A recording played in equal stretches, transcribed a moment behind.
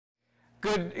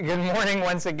Good morning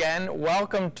once again.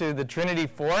 Welcome to the Trinity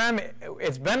Forum.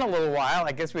 It's been a little while.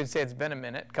 I guess we'd say it's been a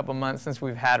minute, a couple months since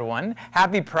we've had one.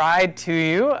 Happy Pride to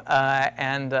you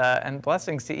and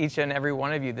blessings to each and every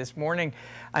one of you. This morning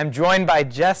I'm joined by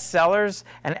Jess Sellers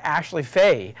and Ashley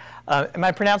Fahy. Am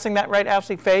I pronouncing that right,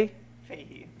 Ashley? Fahy?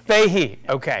 Fahy,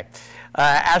 okay.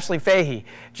 Ashley Fahy.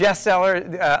 Jess Sellers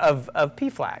of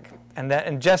PFLAG.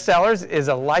 And Jess Sellers is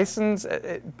a licensed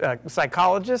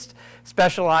psychologist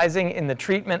specializing in the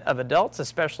treatment of adults,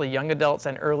 especially young adults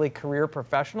and early career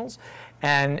professionals.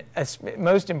 And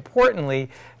most importantly,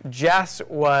 Jess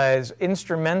was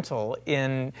instrumental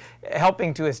in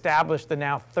helping to establish the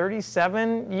now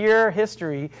 37-year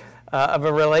history of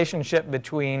a relationship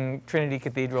between Trinity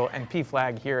Cathedral and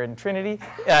PFLAG here in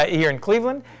here in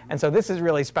Cleveland. And so this is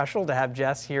really special to have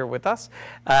Jess here with us.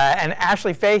 And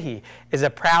Ashley Fahy is a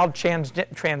proud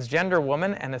transgender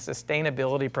woman and a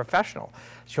sustainability professional.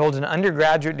 She holds an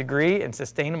undergraduate degree in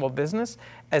sustainable business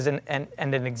and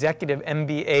an executive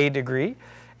MBA degree,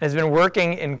 and has been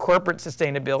working in corporate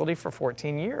sustainability for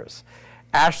 14 years.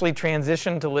 Ashley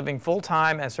transitioned to living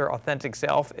full-time as her authentic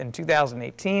self in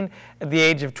 2018 at the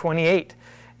age of 28.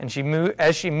 And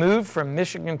as she moved from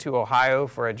Michigan to Ohio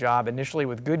for a job initially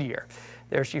with Goodyear.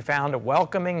 There she found a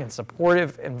welcoming and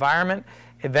supportive environment,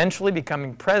 eventually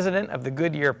becoming president of the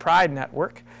Goodyear Pride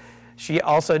Network. She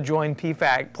also joined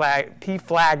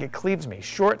PFLAG of Cleveland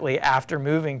shortly after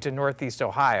moving to Northeast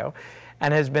Ohio,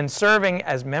 and has been serving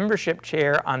as membership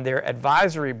chair on their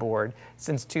advisory board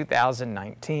since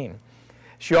 2019.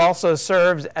 She also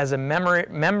serves as a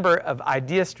member of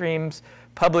IdeaStream's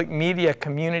Public Media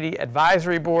Community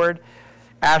Advisory Board.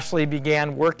 Ashley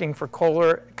began working for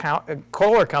Kohler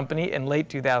Company in late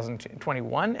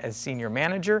 2021 as senior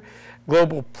manager,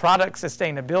 global product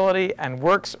sustainability, and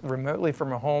works remotely from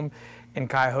her home in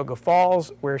Cuyahoga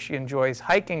Falls, where she enjoys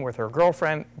hiking with her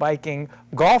girlfriend, biking,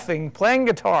 golfing, playing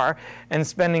guitar, and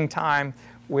spending time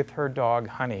with her dog,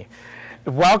 Honey.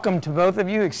 Welcome to both of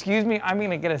you. Excuse me, I'm going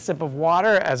to get a sip of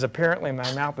water as apparently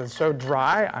my mouth is so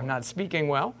dry, I'm not speaking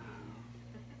well.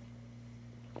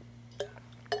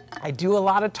 I do a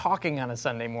lot of talking on a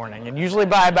Sunday morning, and usually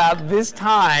by about this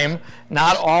time,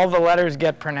 not all the letters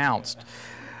get pronounced.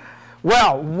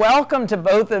 Well, welcome to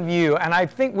both of you, and I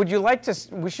think,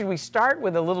 should we start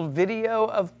with a little video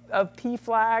of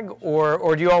PFLAG,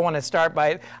 or do you all want to start by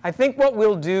it? I think what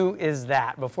we'll do is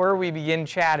that, before we begin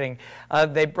chatting,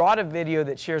 they brought a video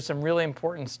that shares some really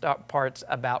important parts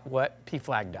about what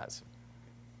PFLAG does.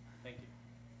 Thank you.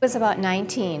 I was about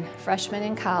 19, freshman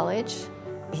in college.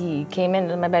 He came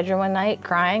into my bedroom one night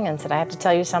crying and said, "I have to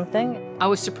tell you something." I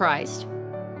was surprised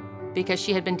because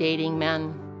she had been dating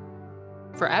men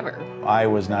forever. I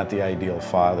was not the ideal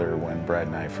father when Brad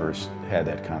and I first had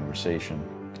that conversation.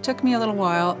 It took me a little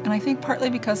while, and I think partly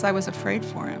because I was afraid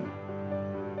for him.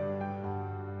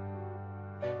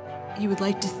 You would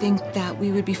like to think that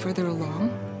we would be further along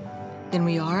than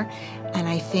we are, and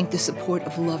I think the support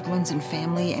of loved ones and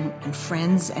family and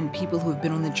friends and people who have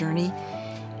been on the journey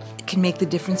can make the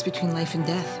difference between life and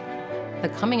death. The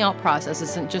coming out process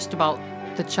isn't just about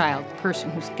the child, the person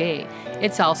who's gay.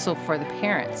 It's also for the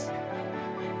parents.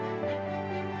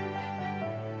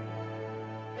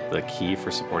 The key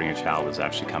for supporting a child is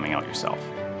actually coming out yourself.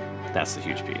 That's the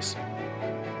huge piece.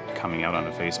 Coming out on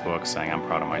Facebook saying, "I'm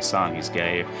proud of my son, he's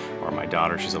gay," or "My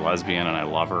daughter, she's a lesbian and I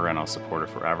love her and I'll support her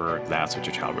forever." That's what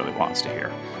your child really wants to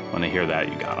hear. When they hear that,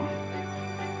 you got them.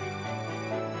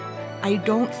 I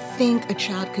don't think a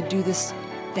child could do this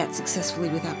that successfully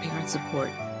without parent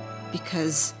support,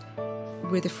 because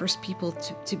we're the first people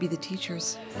to be the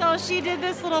teachers. So she did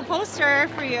this little poster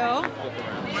for you.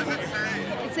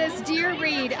 It says, "Dear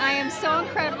Reed, I am so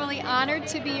incredibly honored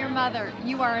to be your mother.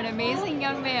 You are an amazing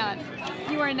young man.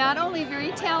 You are not only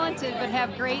very talented, but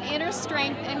have great inner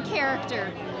strength and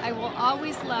character. I will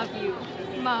always love you,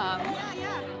 Mom."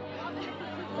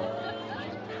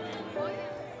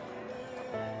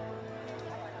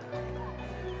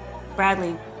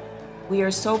 Bradley, we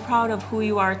are so proud of who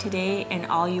you are today and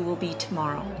all you will be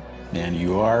tomorrow. And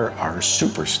you are our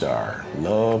superstar.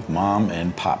 Love, Mom,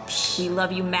 and Pops. We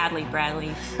love you madly,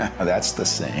 Bradley. That's the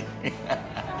same.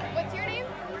 What's your name?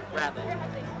 Bradley.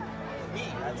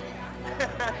 Me, that's me.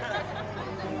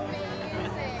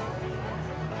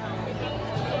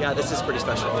 Yeah, this is pretty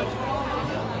special.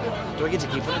 Do I get to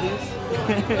keep one of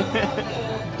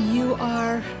these? You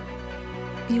are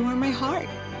my heart.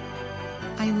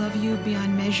 I love you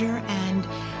beyond measure, and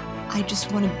I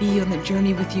just want to be on the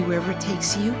journey with you wherever it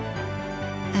takes you.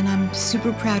 And I'm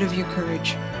super proud of your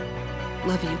courage.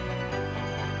 Love you.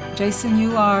 Jason,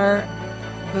 you are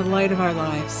the light of our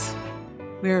lives.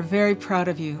 We are very proud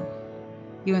of you.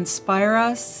 You inspire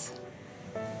us,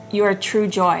 You are true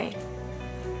joy.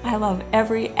 I love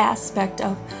every aspect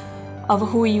of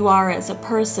who you are as a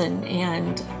person,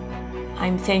 and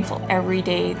I'm thankful every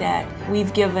day that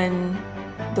we've given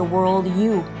the world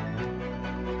you.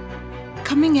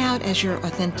 Coming out as your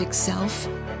authentic self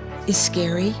is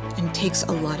scary and takes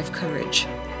a lot of courage.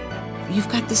 You've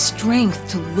got the strength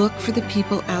to look for the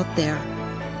people out there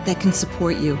that can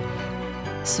support you.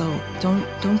 So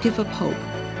don't give up hope.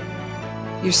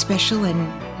 You're special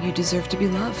and you deserve to be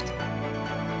loved.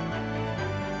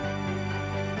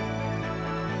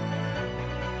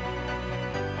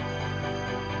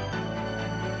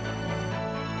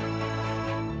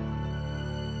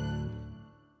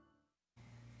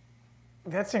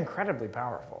 That's incredibly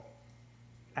powerful.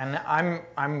 And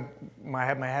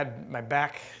my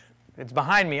back, it's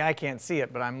behind me, I can't see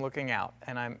it, but I'm looking out,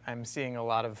 and I'm seeing a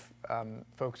lot of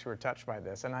folks who are touched by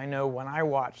this. And I know when I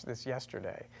watched this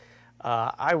yesterday,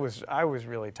 I was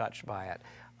really touched by it.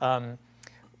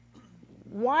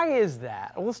 Why is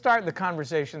that? We'll start the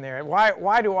conversation there.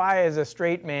 Why do I, as a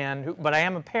straight man, but I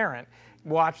am a parent,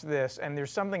 watch this, and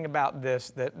there's something about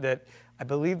this that I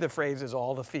believe the phrase is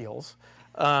all the feels.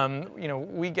 You know,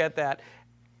 we get that.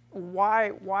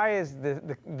 Why is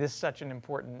this such an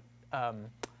important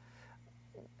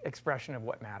expression of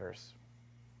what matters?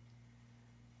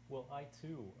 Well, I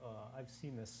too, I've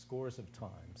seen this scores of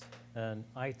times, and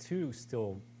I too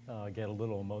still get a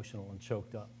little emotional and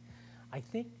choked up. I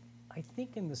think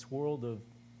in this world of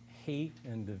hate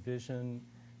and division,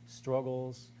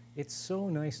 struggles, it's so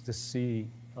nice to see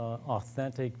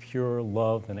authentic, pure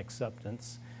love and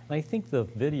acceptance. And I think the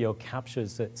video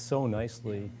captures it so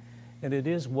nicely, and it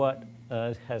is what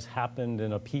has happened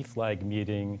in a PFLAG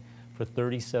meeting for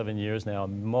 37 years now,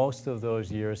 most of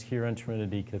those years here in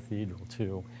Trinity Cathedral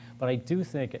too. But I do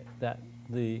think that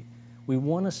we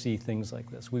want to see things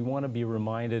like this. We want to be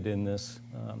reminded in this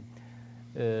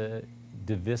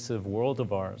divisive world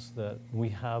of ours that we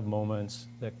have moments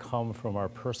that come from our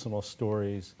personal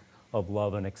stories of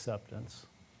love and acceptance.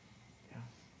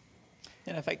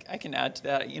 And if I can add to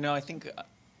that, you know, I think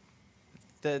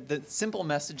the simple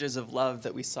messages of love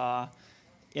that we saw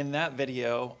in that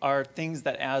video are things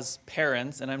that as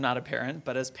parents, and I'm not a parent,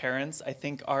 but as parents, I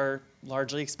think are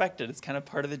largely expected. It's kind of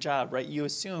part of the job, right? You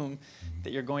assume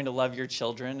that you're going to love your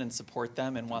children and support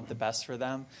them and want the best for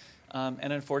them.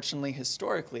 And unfortunately,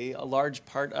 historically, a large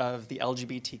part of the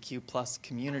LGBTQ plus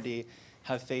community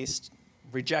have faced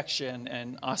rejection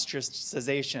and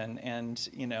ostracization and,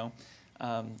 you know,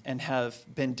 and have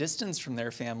been distanced from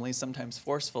their families, sometimes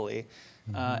forcefully.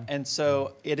 And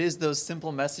so it is those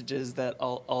simple messages that,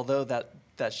 although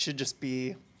that should just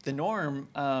be the norm,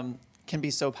 can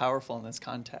be so powerful in this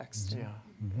context. Yeah,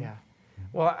 yeah.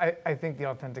 Well, I think the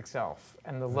authentic self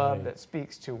and the love that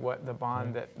speaks to what the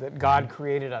bond that God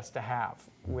created us to have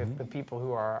with the people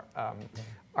who are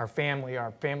our family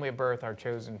of birth, our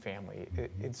chosen family.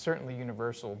 It's certainly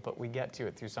universal, but we get to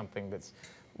it through something that's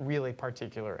really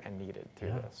particular and needed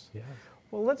through this. Yeah.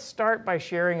 Well, let's start by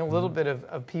sharing a little bit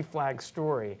of PFLAG's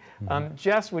story.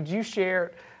 Jess, would you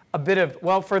share a bit of,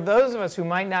 well, for those of us who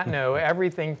might not know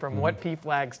everything from what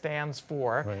PFLAG stands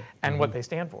for and what they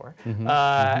stand for,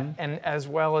 and as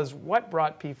well as what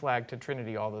brought PFLAG to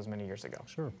Trinity all those many years ago.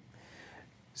 Sure.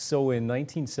 So in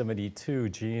 1972,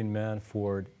 Jean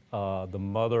Manford, the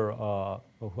mother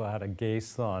who had a gay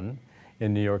son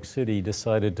in New York City,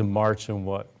 decided to march in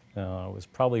what was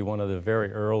probably one of the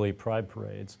very early Pride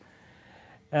parades.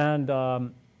 And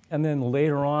then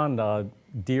later on,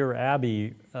 Dear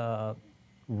Abby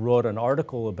wrote an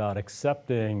article about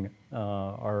accepting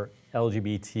our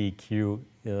LGBTQ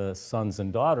sons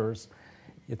and daughters.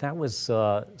 That was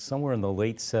somewhere in the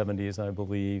late 70s, I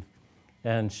believe.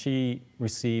 And she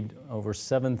received over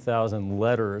 7,000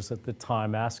 letters at the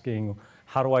time asking,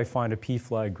 how do I find a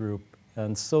PFLAG group?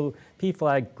 And so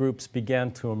PFLAG groups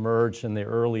began to emerge in the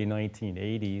early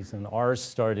 1980s, and ours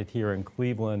started here in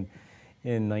Cleveland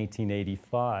in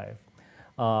 1985.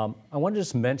 I want to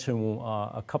just mention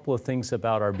a couple of things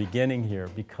about our beginning here,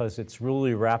 because it's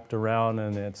really wrapped around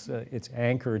and it's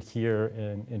anchored here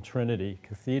in Trinity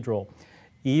Cathedral.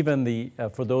 Even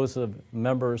for those of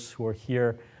members who are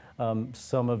here,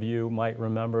 some of you might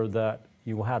remember that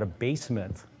you had a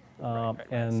basement,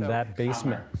 and so that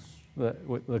basement,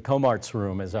 the Comarts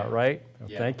room, is that right?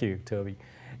 Yeah. Thank you, Toby.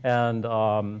 And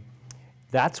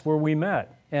that's where we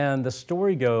met. And the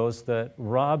story goes that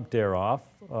Rob Daroff,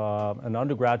 an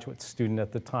undergraduate student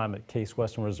at the time at Case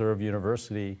Western Reserve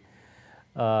University,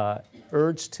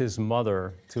 urged his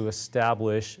mother to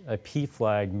establish a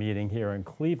PFLAG meeting here in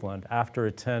Cleveland after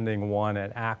attending one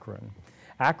at Akron.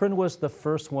 Akron was the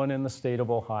first one in the state of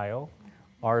Ohio.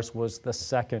 Ours was the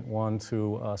second one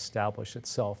to establish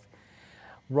itself.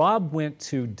 Rob went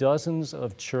to dozens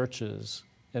of churches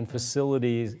and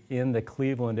facilities in the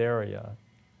Cleveland area,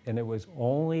 and it was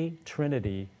only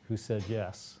Trinity who said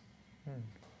yes.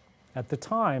 At the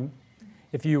time,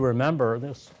 if you remember,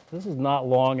 this is not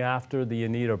long after the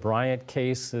Anita Bryant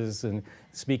cases and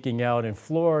speaking out in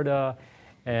Florida,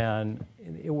 and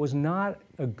it was not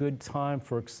a good time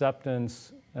for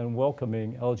acceptance and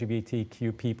welcoming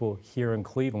LGBTQ people here in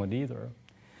Cleveland either.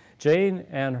 Jane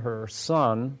and her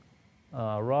son,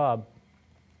 Rob,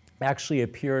 actually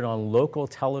appeared on local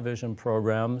television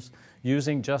programs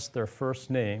using just their first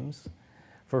names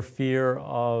for fear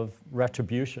of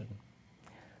retribution.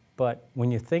 But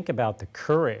when you think about the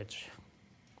courage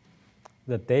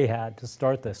that they had to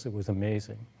start this, it was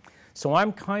amazing. So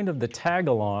I'm kind of the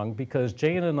tag-along because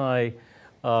Jane and I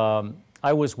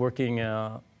was working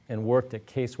and worked at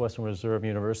Case Western Reserve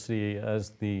University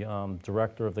as the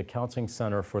director of the counseling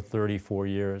center for 34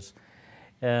 years.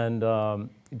 And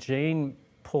Jane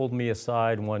pulled me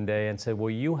aside one day and said, "Will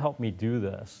you help me do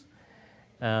this?"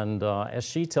 And as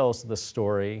she tells the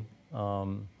story,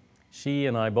 she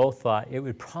and I both thought it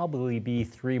would probably be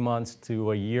 3 months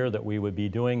to a year that we would be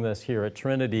doing this here at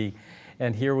Trinity,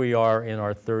 and here we are in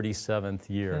our 37th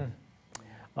year.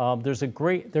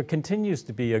 There continues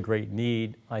to be a great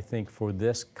need, I think, for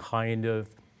this kind of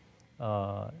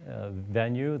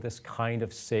venue, this kind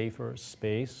of safer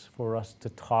space for us to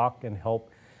talk and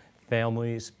help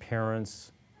families,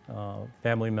 parents,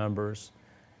 family members,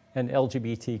 and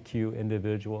LGBTQ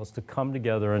individuals to come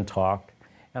together and talk.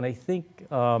 And I think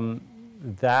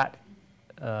that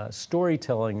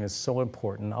storytelling is so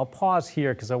important. I'll pause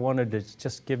here because I wanted to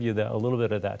just give you a little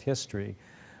bit of that history.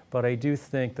 But I do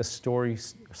think the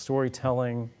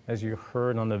storytelling, as you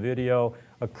heard on the video,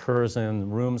 occurs in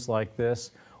rooms like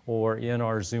this or in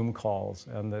our Zoom calls,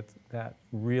 and that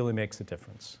really makes a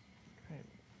difference. Great,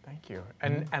 thank you.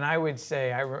 And I would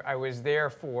say I was there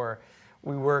for,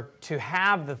 we were to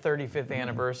have the 35th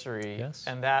anniversary, yes,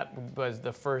 and that was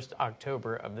the first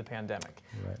October of the pandemic.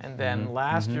 Right. And then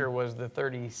last year was the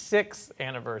 36th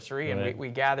anniversary, and we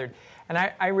gathered. And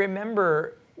I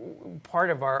remember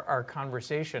part of our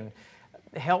conversation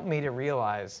helped me to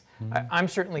realize, I'm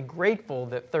certainly grateful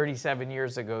that 37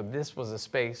 years ago this was a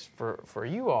space for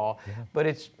you all, but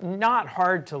it's not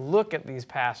hard to look at these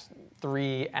past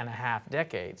 3.5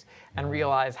 decades and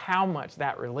realize how much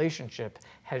that relationship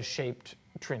has shaped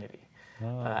Trinity.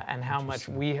 And how much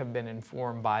we have been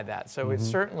informed by that. So it's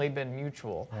certainly been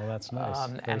mutual. Oh, that's nice.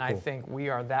 And I think we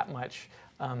are that much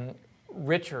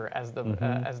richer as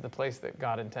the place that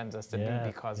God intends us to be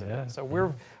because of it. So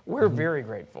we're very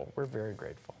grateful. We're very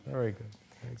grateful. Very good.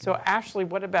 So Ashley,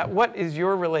 what is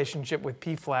your relationship with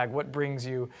PFLAG? What brings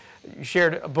you? You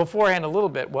shared beforehand a little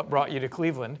bit what brought you to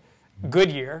Cleveland.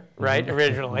 Goodyear, right?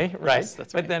 Originally, right? Yes,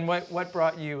 that's right. But then what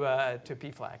brought you to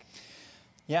PFLAG?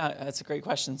 Yeah, that's a great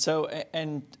question. So,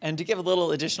 and to give a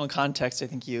little additional context, I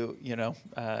think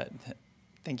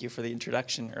thank you for the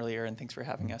introduction earlier, and thanks for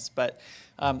having us. But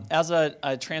as a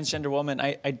transgender woman,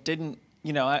 I didn't,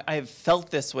 I've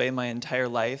felt this way my entire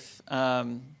life,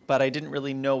 but I didn't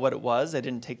really know what it was. I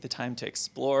didn't take the time to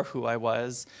explore who I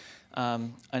was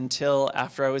until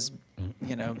after I was,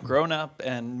 grown up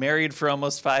and married for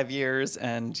almost 5 years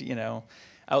and,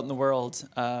 out in the world.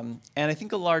 And I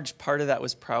think a large part of that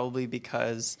was probably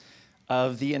because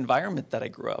of the environment that I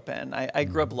grew up in. I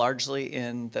grew up largely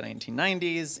in the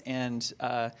 1990s, and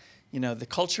the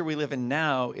culture we live in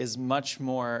now is much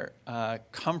more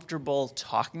comfortable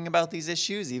talking about these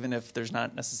issues, even if there's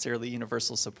not necessarily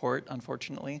universal support,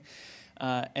 unfortunately.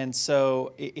 And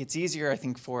so it's easier, I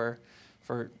think, for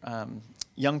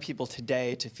young people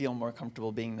today to feel more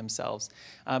comfortable being themselves.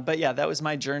 But yeah, that was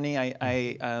my journey.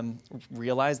 I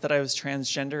realized that I was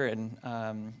transgender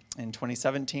in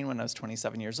 2017 when I was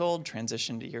 27 years old,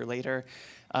 transitioned a year later.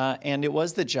 And it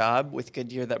was the job with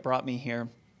Goodyear that brought me here.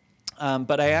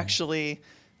 But I actually,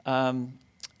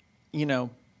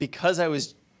 because I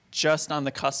was just on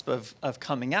the cusp of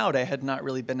coming out, I had not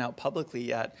really been out publicly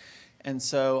yet. And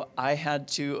so I had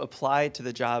to apply to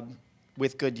the job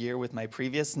with Goodyear with my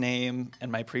previous name and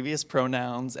my previous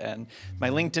pronouns, and my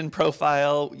LinkedIn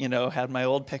profile, had my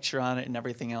old picture on it and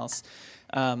everything else.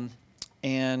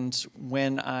 And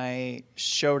when I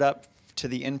showed up to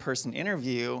the in-person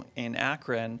interview in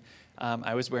Akron,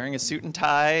 I was wearing a suit and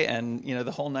tie and,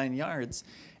 the whole 9 yards.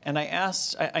 And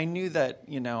I knew that,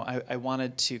 I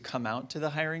wanted to come out to the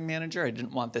hiring manager. I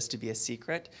didn't want this to be a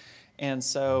secret. And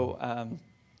so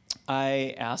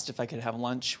I asked if I could have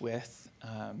lunch with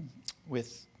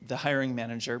the hiring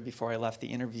manager before I left the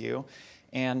interview.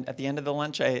 And at the end of the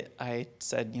lunch, I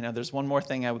said, you know, there's one more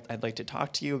thing I'd like to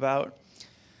talk to you about.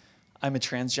 I'm a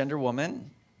transgender woman,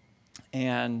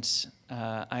 and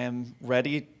I am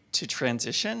ready to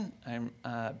transition.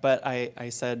 But I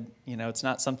said, you know, it's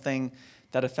not something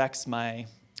that affects my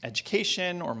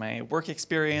education or my work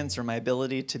experience or my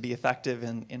ability to be effective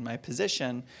in my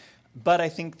position. But I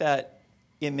think that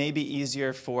it may be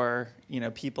easier for, you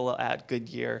know, people at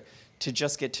Goodyear to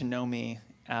just get to know me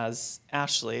as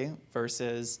Ashley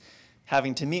versus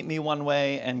having to meet me one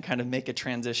way and kind of make a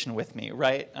transition with me,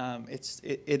 right?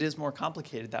 It is more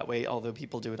complicated that way, although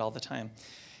people do it all the time.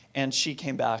 And she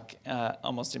came back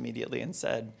almost immediately and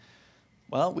said,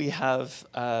 well, we have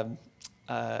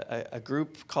a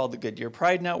group called the Goodyear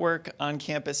Pride Network on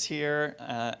campus here.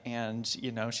 And,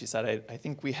 you know, she said, I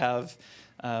think we have,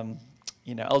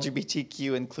 you know,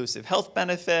 LGBTQ inclusive health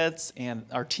benefits, and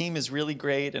our team is really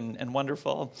great and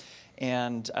wonderful.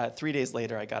 And 3 days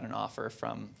later, I got an offer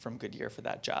from Goodyear for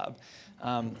that job.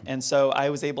 And so I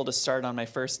was able to start on my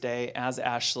first day as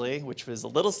Ashley, which was a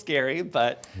little scary,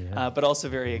 but also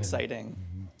very exciting.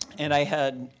 And I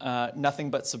had nothing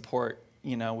but support,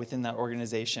 you know, within that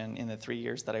organization in the 3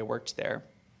 years that I worked there.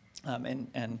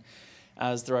 And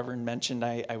as the Reverend mentioned,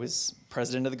 I was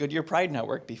president of the Goodyear Pride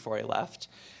Network before I left.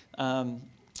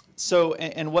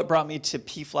 And what brought me to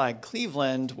PFLAG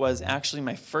Cleveland was actually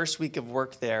my first week of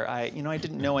work there. I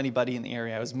didn't know anybody in the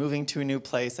area. I was moving to a new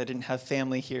place. I didn't have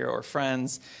family here or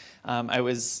friends. I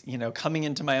was, you know, coming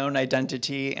into my own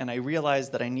identity, and I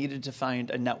realized that I needed to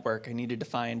find a network. I needed to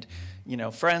find, you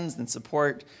know, friends and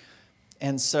support.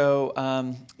 And so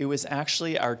it was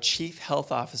actually our chief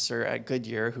health officer at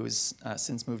Goodyear, who's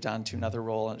since moved on to another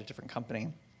role at a different company,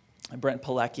 Brent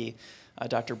Pilecki.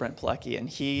 Dr. Brent Pilecki,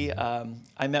 and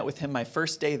I met with him my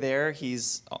first day there.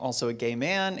 He's also a gay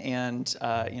man, and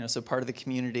so part of the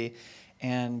community,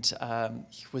 and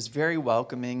he was very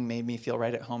welcoming, made me feel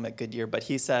right at home at Goodyear. But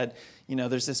he said, you know,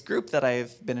 there's this group that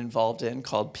I've been involved in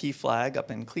called PFLAG up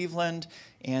in Cleveland,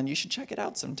 and you should check it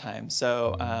out sometime.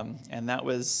 So, and that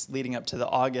was leading up to the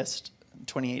August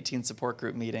 2018 support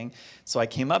group meeting. So I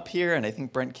came up here, and I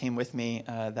think Brent came with me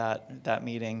that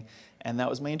meeting. And that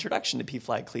was my introduction to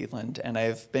PFLAG Cleveland. And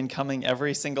I've been coming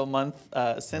every single month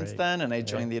since then, and I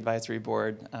joined the advisory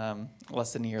board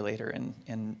less than a year later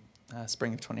in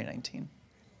spring of 2019.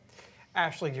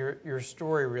 Ashley, your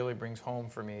story really brings home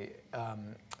for me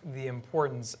the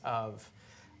importance of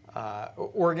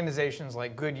organizations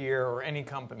like Goodyear or any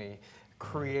company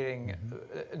creating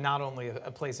not only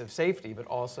a place of safety, but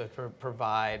also to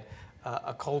provide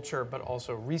a culture, but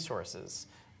also resources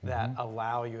that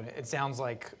allow you. And it sounds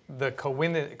like the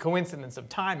coincidence of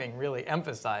timing really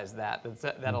emphasized that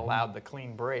allowed the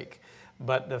clean break.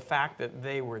 But the fact that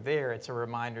they were there, it's a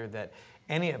reminder that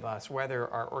any of us, whether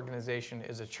our organization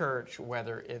is a church,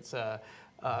 whether it's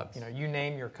you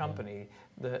name your company,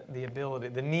 the ability,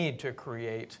 the need to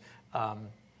create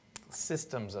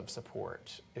systems of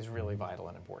support is really vital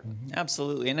and important.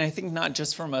 Absolutely. And I think not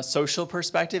just from a social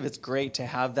perspective, it's great to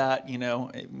have that, you know,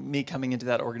 me coming into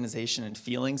that organization and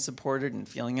feeling supported and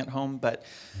feeling at home, but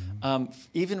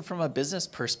even from a business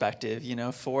perspective, you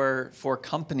know, for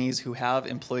companies who have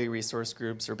employee resource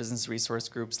groups or business resource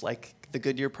groups like the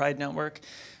Goodyear Pride Network,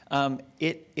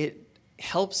 it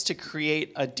helps to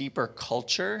create a deeper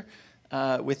culture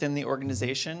within the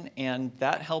organization, and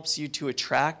that helps you to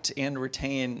attract and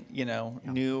retain, you know,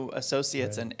 new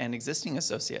associates and existing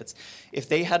associates. If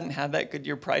they hadn't had that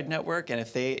Goodyear Pride Network, and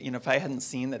if they, you know, if I hadn't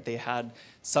seen that they had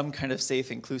some kind of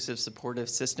safe, inclusive, supportive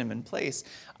system in place,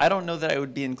 I don't know that I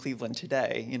would be in Cleveland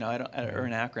today, you know, or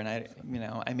in Akron.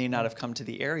 I may not have come to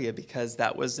the area because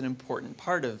that was an important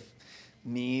part of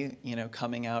me, you know,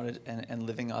 coming out and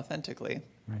living authentically.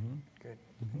 Good.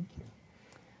 Thank you.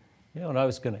 Yeah, and I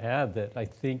was going to add that I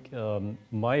think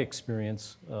my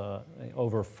experience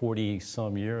over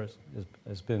 40-some years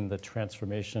has been the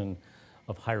transformation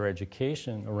of higher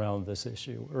education around this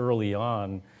issue. Early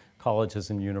on, colleges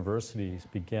and universities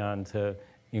began to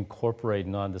incorporate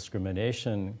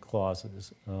non-discrimination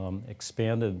clauses,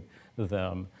 expanded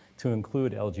them to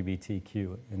include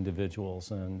LGBTQ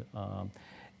individuals,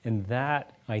 and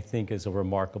that, I think, is a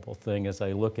remarkable thing as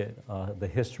I look at the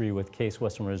history with Case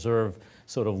Western Reserve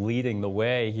sort of leading the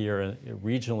way here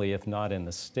regionally, if not in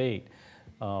the state,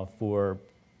 for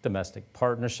domestic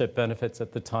partnership benefits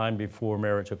at the time before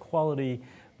marriage equality.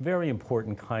 Very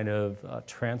important kind of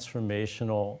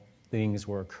transformational things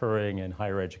were occurring in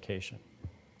higher education.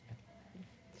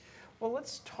 Well,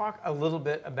 let's talk a little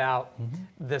bit about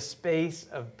the space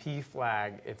of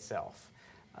PFLAG itself.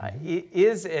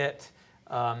 Is it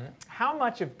how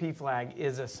much of PFLAG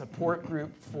is a support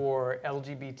group for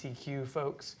LGBTQ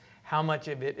folks? how much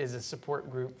of it is a support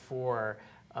group for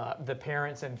the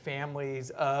parents and families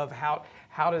of how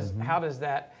does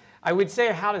that, I would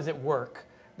say, how does it work?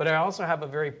 But I also have a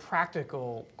very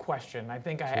practical question. I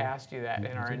think I asked you that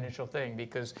in our initial thing,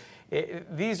 because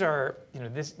these are,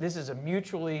 this is a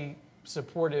mutually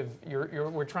supportive,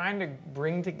 we're trying to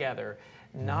bring together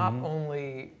not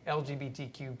only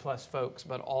LGBTQ plus folks,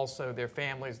 but also their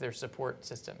families, their support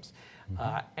systems.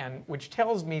 And which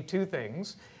tells me two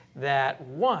things. That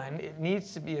one, it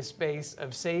needs to be a space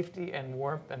of safety and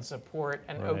warmth and support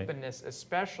and openness,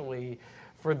 especially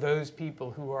for those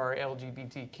people who are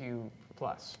LGBTQ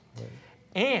plus.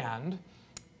 And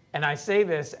I say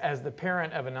this as the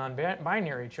parent of a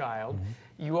non-binary child,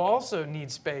 you also need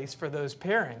space for those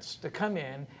parents to come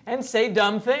in and say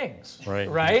dumb things,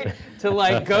 right? To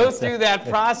like go through that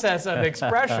process of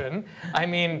expression. I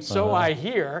mean, so I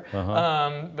hear,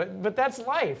 but that's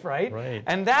life, right?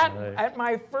 And that at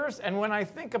my first, and when I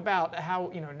think about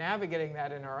how, navigating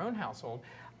that in our own household,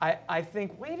 I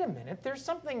think, wait a minute, there's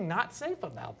something not safe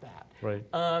about that.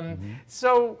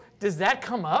 So does that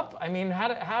come up? I mean,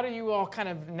 how do you all kind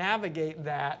of navigate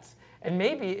that? And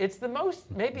maybe it's the most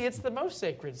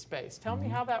sacred space. Tell me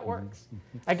how that works.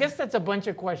 I guess that's a bunch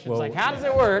of questions. Well, like, how does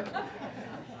it work?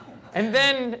 And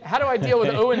then, how do I deal with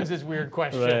Owens' weird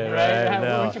question, right? Why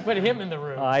don't you put him in the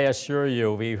room? I assure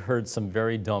you, we heard some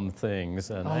very dumb things,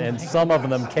 and some of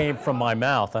them came from my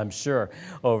mouth, I'm sure,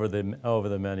 over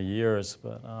the many years.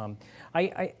 But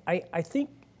I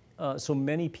think so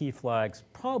many PFLAGs,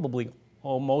 probably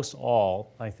almost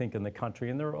all, I think, in the country,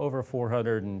 and there are over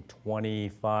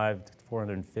 425 to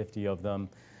 450 of them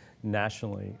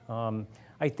nationally.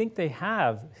 I think they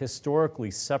have historically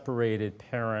separated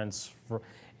parents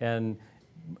and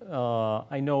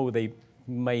I know they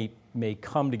may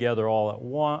come together all at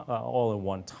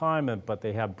one time, but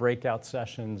they have breakout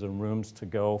sessions and rooms to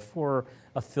go for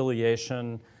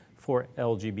affiliation for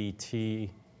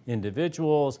LGBT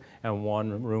individuals and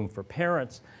one room for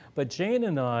parents. But Jane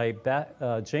and I,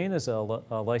 Jane is a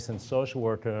licensed social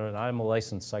worker and I'm a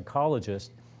licensed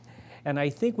psychologist. And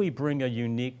I think we bring a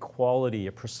unique quality,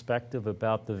 a perspective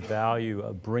about the value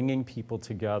of bringing people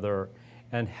together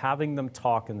and having them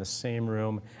talk in the same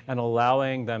room and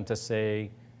allowing them to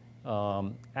say,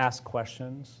 ask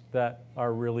questions that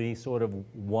are really sort of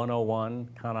 101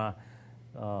 kind of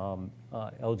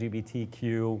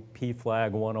LGBTQ,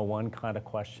 PFLAG 101 kind of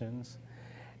questions.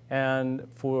 And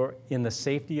in the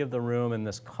safety of the room, in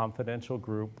this confidential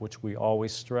group, which we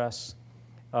always stress,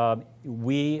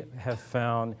 we have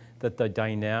found that the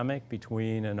dynamic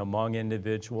between and among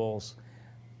individuals,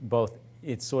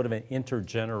 it's sort of an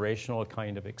intergenerational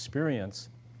kind of experience.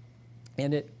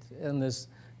 And this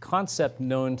concept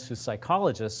known to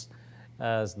psychologists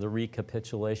as the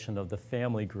recapitulation of the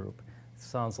family group.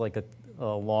 Sounds like a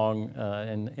long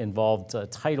and involved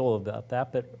title about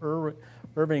that, but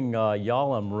Irving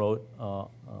Yalom wrote,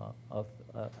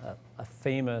 a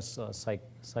famous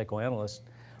psychoanalyst,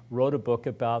 wrote a book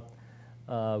about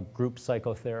group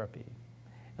psychotherapy.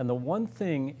 And the one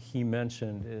thing he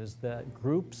mentioned is that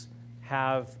groups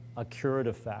have a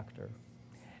curative factor.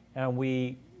 And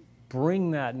we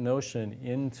bring that notion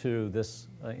into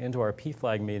our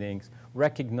PFLAG meetings,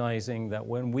 recognizing that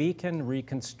when we can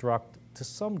reconstruct to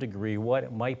some degree what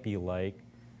it might be like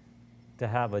to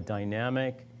have a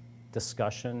dynamic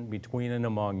discussion between and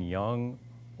among young,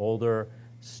 older,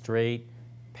 straight,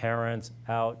 parents,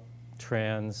 out,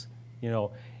 trans,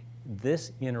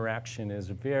 this interaction is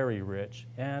very rich,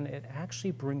 and it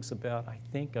actually brings about, I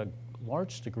think, a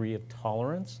large degree of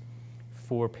tolerance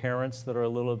for parents that are a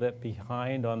little bit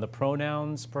behind on the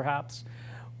pronouns, perhaps,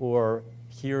 or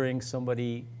hearing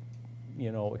somebody,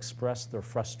 express their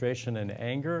frustration and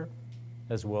anger,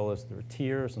 as well as their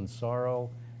tears and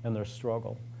sorrow and their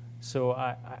struggle. So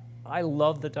I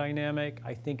love the dynamic.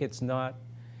 I think it's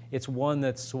one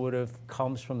that sort of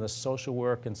comes from the social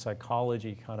work and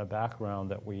psychology kind of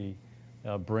background that we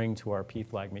bring to our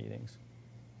PFLAG meetings.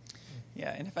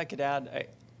 Yeah, and if I could add,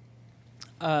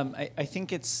 I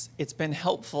think it's been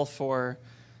helpful for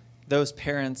those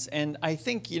parents, and I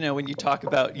think when you talk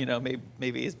about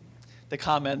maybe the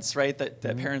comments, right, that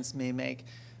parents may make,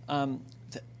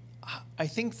 I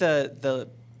think the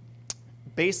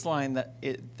baseline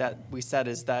that we set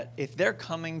is that if they're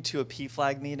coming to a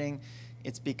PFLAG meeting,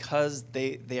 it's because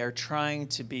they are trying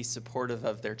to be supportive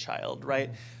of their child, right?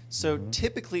 So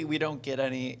typically we don't get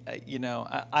any,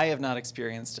 I have not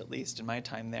experienced, at least in my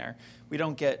time there, we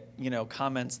don't get,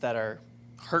 comments that are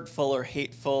hurtful or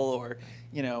hateful or,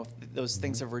 those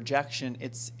things of rejection.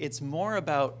 It's more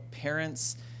about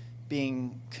parents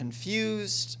being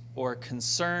confused or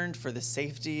concerned for the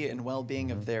safety and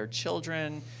well-being of their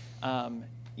children,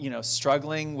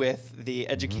 struggling with the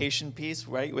education piece,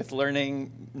 right? With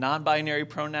learning non-binary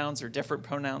pronouns or different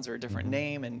pronouns or a different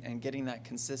name and getting that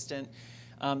consistent.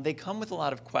 They come with a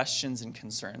lot of questions and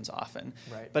concerns often.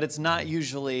 Right. But it's not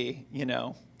usually,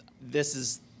 this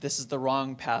is the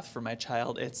wrong path for my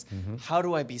child. It's how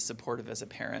do I be supportive as a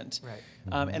parent?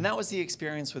 Right. And that was the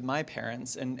experience with my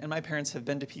parents. And my parents have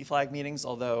been to PFLAG meetings,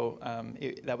 although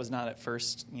that was not at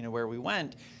first where we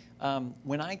went.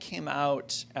 When I came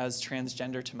out as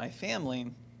transgender to my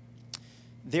family,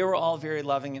 they were all very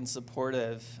loving and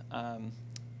supportive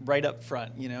right up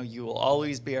front. You will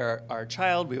always be our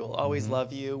child. We will always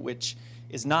love you, which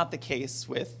is not the case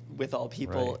with all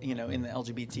people, in the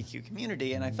LGBTQ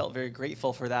community, and I felt very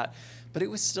grateful for that. But it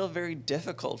was still very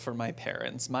difficult for my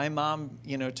parents. My mom,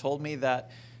 told me that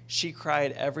she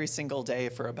cried every single day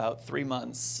for about 3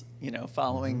 months,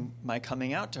 following my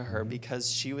coming out to her,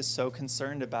 because she was so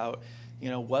concerned about,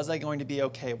 was I going to be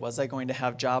okay? Was I going to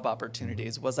have job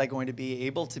opportunities? Was I going to be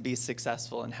able to be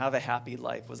successful and have a happy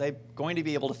life? Was I going to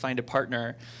be able to find a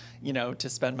partner, to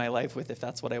spend my life with if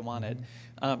that's what I wanted?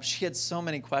 She had so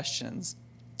many questions.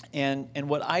 And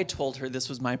what I told her, this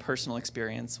was my personal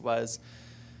experience, was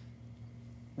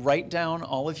write down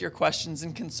all of your questions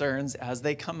and concerns as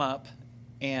they come up,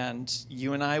 and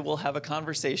you and I will have a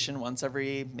conversation once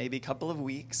every maybe couple of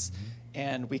weeks,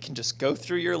 and we can just go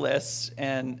through your list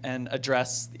and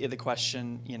address the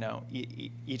question,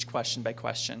 each question by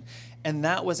question. And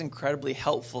that was incredibly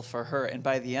helpful for her. And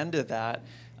by the end of that,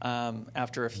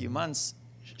 after a few months,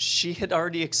 she had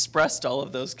already expressed all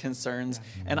of those concerns,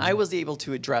 and I was able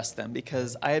to address them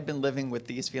because I had been living with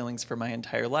these feelings for my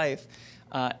entire life.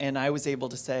 And I was able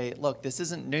to say, look, this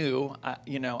isn't new.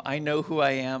 I know who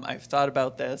I am. I've thought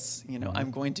about this.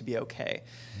 I'm going to be okay.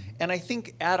 And I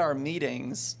think at our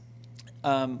meetings,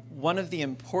 one of the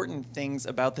important things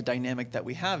about the dynamic that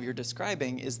we have, you're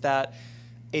describing, is that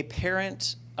a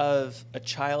parent of a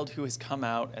child who has come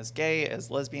out as gay,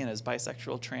 as lesbian, as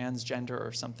bisexual, transgender,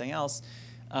 or something else,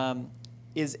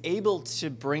 is able to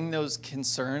bring those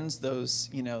concerns,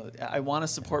 I want to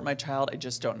support my child, I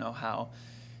just don't know how.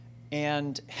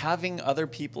 And having other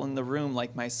people in the room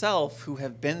like myself who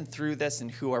have been through this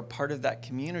and who are part of that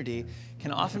community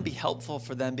can often be helpful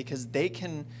for them, because they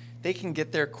can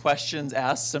get their questions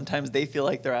asked. Sometimes they feel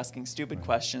like they're asking stupid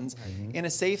questions in a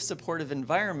safe, supportive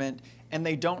environment, and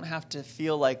they don't have to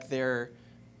feel like they're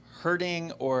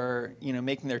hurting or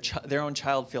making their own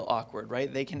child feel awkward,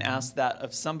 right? They can ask that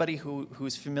of somebody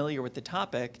who's familiar with the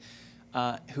topic,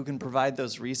 who can provide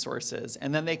those resources,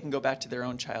 and then they can go back to their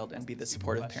own child and be the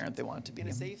supportive parent they want to be. In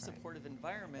a safe, supportive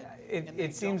environment.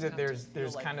 It seems that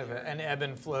there's kind of an ebb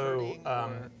and flow.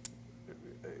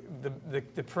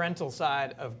 The parental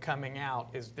side of coming out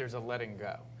is there's a letting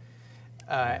go,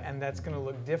 and that's going to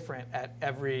look different at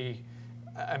every.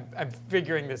 I'm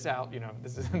figuring this out,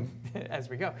 this is as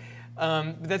we go.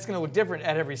 But that's going to look different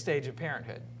at every stage of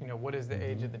parenthood. What is the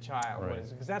age of the child? Right.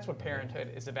 Because that's what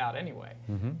parenthood is about anyway,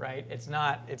 right? It's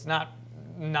not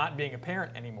being a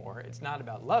parent anymore. It's not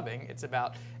about loving. It's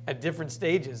about at different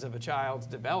stages of a child's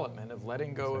development of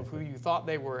letting go of who you thought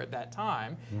they were at that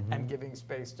time and giving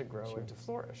space to grow and to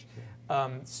flourish.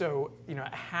 So,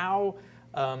 how.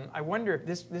 I wonder if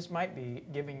this might be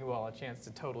giving you all a chance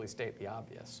to totally state the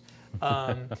obvious.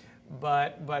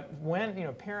 But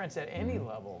when parents at any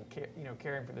level,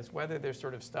 caring for this, whether they're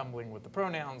sort of stumbling with the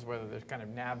pronouns, whether they're kind of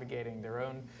navigating their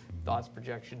own thoughts,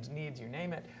 projections, needs, you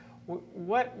name it,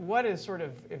 what is sort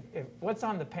of what's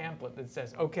on the pamphlet that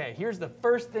says, okay, here's the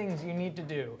first things you need to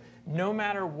do, no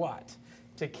matter what,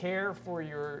 to care for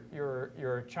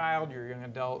your child, your young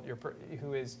adult,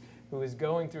 who is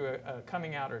going through a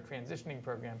coming out or a transitioning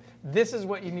program. This is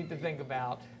what you need to think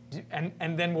about,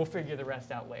 and then we'll figure the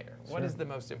rest out later. Sure. What is the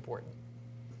most important?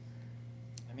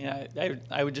 I mean,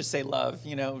 I would just say love.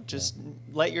 Just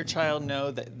let your child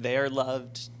know that they are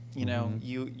loved.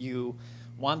 You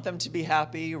want them to be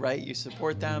happy, right? You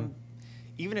support them,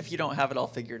 even if you don't have it all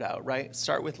figured out, right?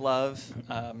 Start with love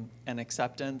and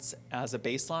acceptance as a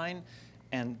baseline,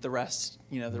 and the rest,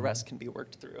 the rest can be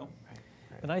worked through.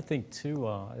 And I think, too,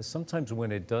 sometimes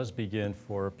when it does begin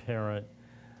for a parent,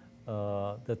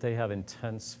 that they have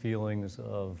intense feelings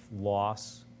of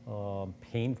loss,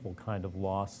 painful kind of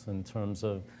loss in terms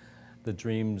of the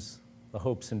dreams, the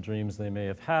hopes and dreams they may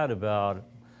have had about,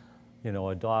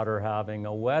 a daughter having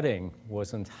a wedding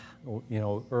wasn't,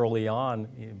 early on,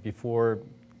 before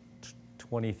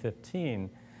 2015,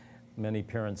 many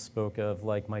parents spoke of,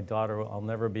 like, my daughter, I'll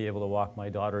never be able to walk my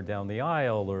daughter down the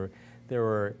aisle, or there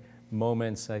were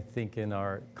moments, I think, in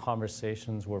our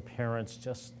conversations where parents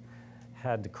just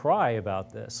had to cry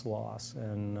about this loss.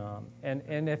 And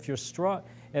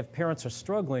if parents are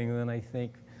struggling, then I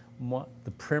think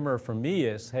the primer for me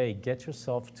is, hey, get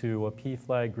yourself to a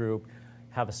PFLAG group,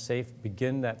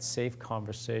 begin that safe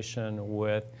conversation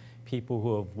with people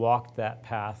who have walked that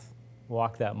path,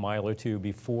 walked that mile or two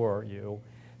before you,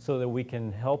 so that we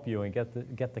can help you and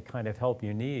get the kind of help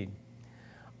you need.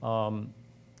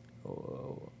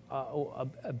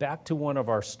 Back to one of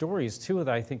our stories too,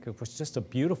 that I think it was just a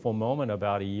beautiful moment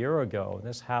about a year ago.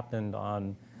 This happened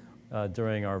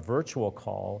during our virtual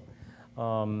call.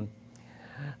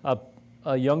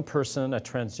 A young person, a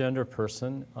transgender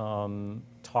person,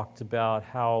 talked about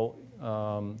how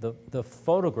the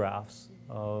photographs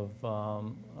of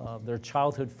their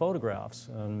childhood photographs,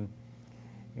 and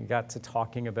got to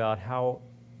talking about how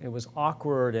it was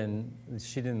awkward and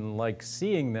she didn't like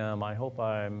seeing them. I hope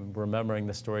I'm remembering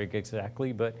the story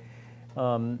exactly, but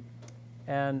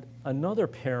and another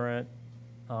parent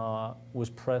was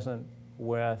present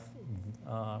with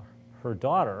her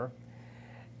daughter,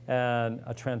 and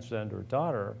a transgender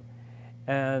daughter,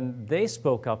 and they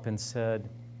spoke up and said,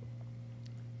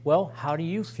 well, how do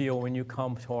you feel when you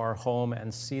come to our home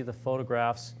and see the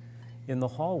photographs in the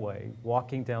hallway,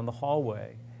 walking down the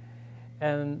hallway?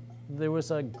 And there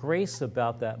was a grace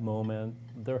about that moment.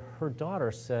 Her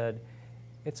daughter said,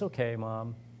 it's okay,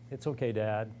 Mom. It's okay,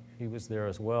 Dad. He was there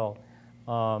as well.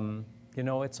 You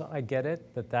know, I get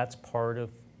it, that that's part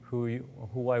of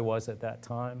who I was at that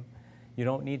time. You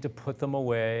don't need to put them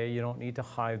away. You don't need to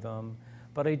hide them.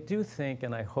 But I do think,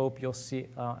 and I hope you'll see,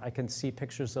 I can see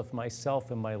pictures of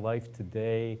myself in my life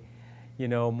today, you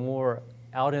know, more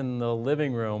out in the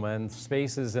living room and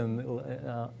spaces in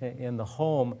the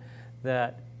home,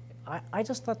 that I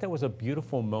just thought that was a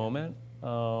beautiful moment.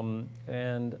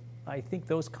 And I think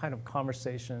those kind of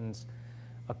conversations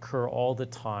occur all the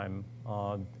time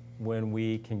when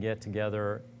we can get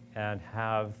together and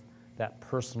have that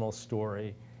personal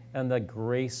story and the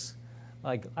grace.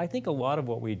 Like, I think a lot of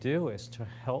what we do is to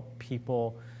help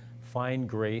people find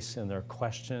grace in their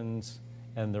questions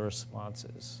and their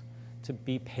responses, to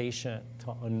be patient.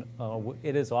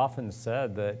 It is often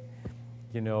said that,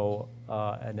 you know,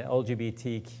 an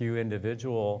LGBTQ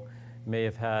individual may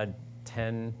have had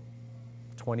 10,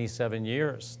 27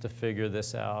 years to figure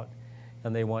this out,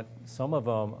 and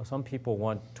some people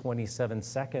want 27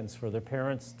 seconds for their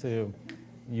parents to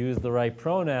use the right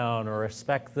pronoun or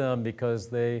respect them because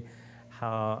they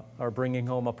are bringing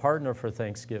home a partner for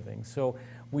Thanksgiving. So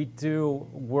we do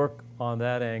work on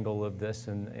that angle of this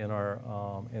in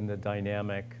the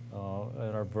dynamic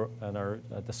in our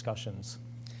discussions.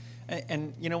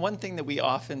 And you know, one thing that we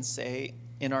often say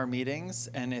in our meetings,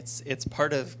 and it's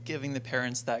part of giving the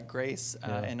parents that grace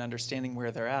and understanding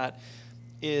where they're at,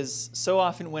 is so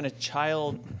often when a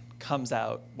child comes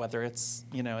out, whether it's,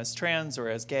 you know, as trans or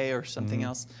as gay or something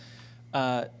else,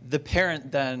 the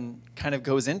parent then kind of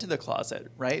goes into the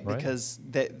closet, right? Because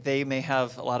they may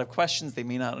have a lot of questions, they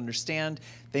may not understand,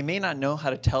 they may not know how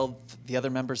to tell the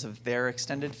other members of their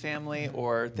extended family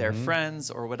or their friends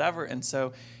or whatever, and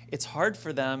so it's hard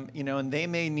for them, you know, and they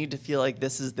may need to feel like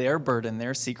this is their burden,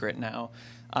 their secret now,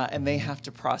 and they have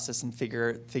to process and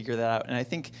figure that out. And I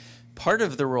think part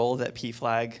of the role that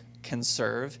PFLAG can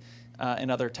serve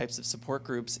and other types of support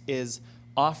groups is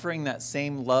offering that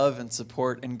same love and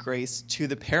support and grace to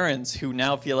the parents who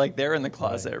now feel like they're in the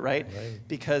closet, right?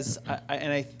 Because,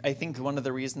 I think one of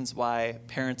the reasons why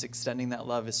parents extending that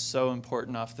love is so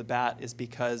important off the bat is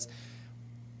because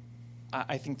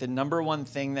I think the number one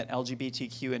thing that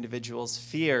LGBTQ individuals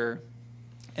fear,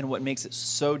 and what makes it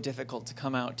so difficult to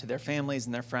come out to their families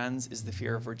and their friends, is the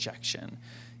fear of rejection.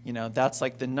 You know, that's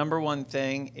like the number one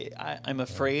thing. I'm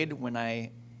afraid when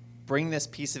I bring this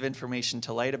piece of information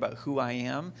to light about who I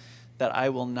am, that I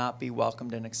will not be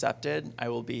welcomed and accepted. I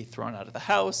will be thrown out of the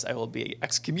house. I will be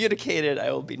excommunicated.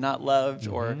 I will be not loved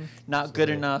or not good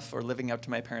enough or living up to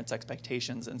my parents'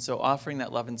 expectations. And so offering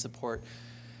that love and support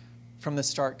from the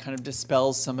start kind of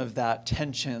dispels some of that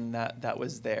tension that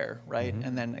was there, right?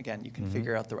 And then again, you can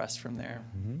figure out the rest from there.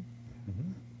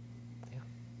 Yeah.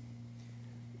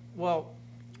 Well,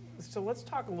 so let's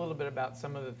talk a little bit about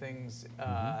some of the things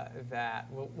that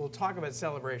we'll talk about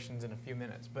celebrations in a few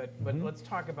minutes, but let's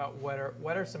talk about what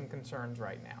are some concerns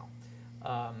right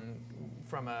now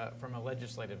from a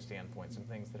legislative standpoint, some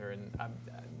things that are in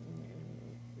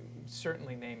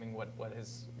certainly naming what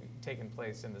has taken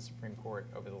place in the Supreme Court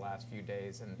over the last few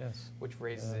days, and which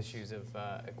raises issues of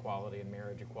equality and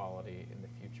marriage equality in the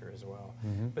future as well.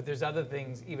 But there's other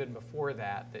things even before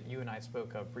that you and I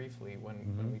spoke of briefly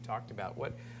when we talked about.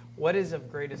 What is of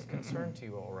greatest concern to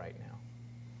you all right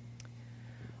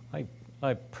now?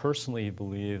 I personally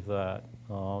believe that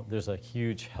there's a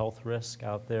huge health risk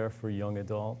out there for young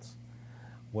adults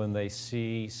when they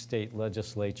see state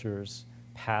legislatures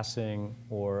passing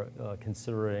or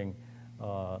considering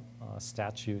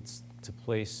statutes to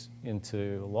place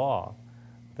into law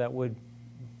that would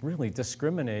really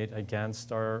discriminate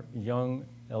against our young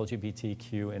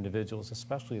LGBTQ individuals,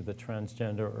 especially the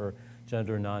transgender or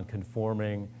gender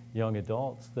nonconforming young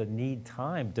adults that need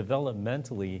time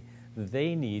developmentally.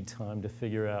 They need time to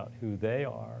figure out who they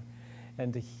are.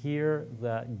 And to hear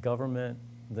that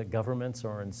governments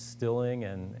are instilling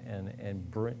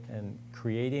and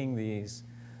creating these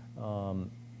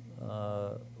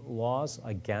laws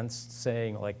against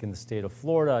saying, like in the state of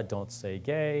Florida, don't say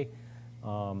gay,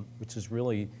 which is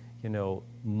really,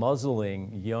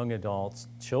 muzzling young adults,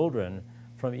 children,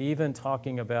 from even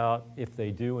talking about if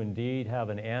they do indeed have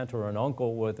an aunt or an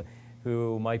uncle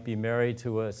who might be married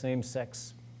to a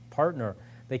same-sex partner.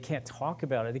 They can't talk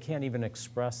about it. They can't even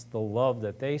express the love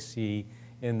that they see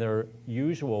in their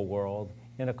usual world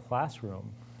in a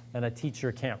classroom. And a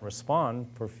teacher can't respond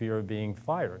for fear of being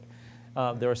fired.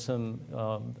 There are some,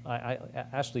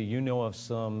 Ashley, you know of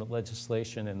some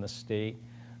legislation in the state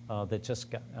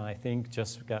that I think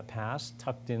just got passed,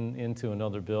 tucked into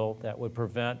another bill that would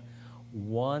prevent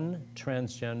one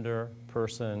transgender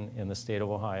person in the state of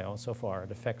Ohio so far.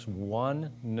 It affects one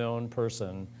known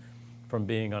person from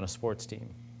being on a sports team.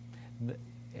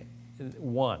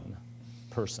 One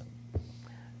person.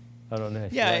 I don't know.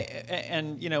 Yeah,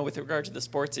 and with regard to the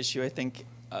sports issue, I think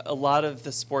a lot of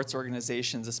the sports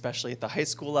organizations, especially at the high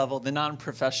school level, the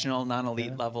non-professional,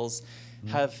 non-elite levels,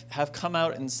 have come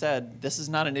out and said this is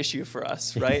not an issue for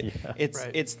us, right?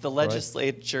 It's the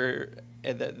legislature,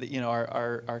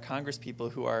 our Congress people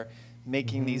who are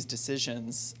making these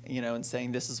decisions, and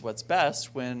saying this is what's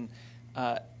best. When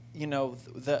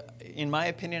in my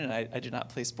opinion, and I did not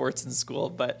play sports in school,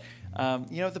 but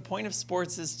the point of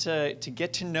sports is to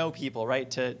get to know people,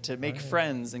 right? To make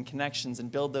friends and connections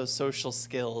and build those social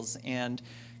skills and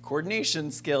coordination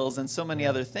skills and so many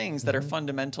other things that are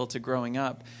fundamental to growing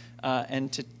up.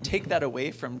 And to take that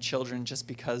away from children just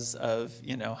because of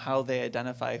how they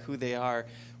identify, who they are,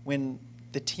 when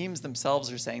the teams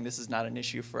themselves are saying this is not an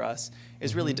issue for us,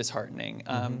 is really disheartening.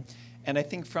 And I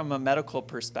think from a medical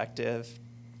perspective,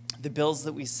 the bills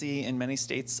that we see in many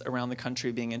states around the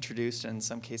country being introduced and in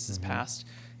some cases passed,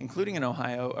 including in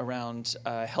Ohio, around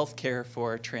health care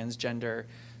for transgender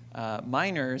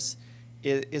minors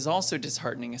is also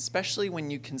disheartening, especially when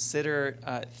you consider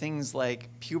things like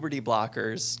puberty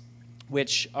blockers,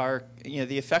 which are,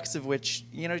 the effects of which,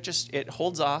 it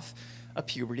holds off a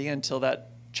puberty until that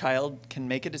child can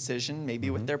make a decision, maybe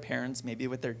with their parents, maybe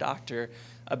with their doctor,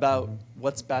 about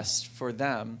what's best for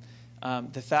them.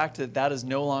 The fact that that is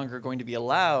no longer going to be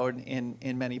allowed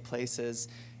in many places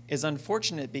is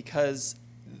unfortunate because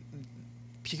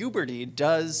puberty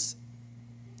does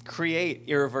create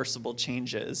irreversible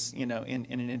changes, in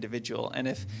an individual. And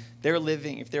if they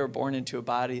were born into a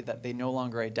body that they no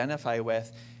longer identify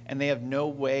with, and they have no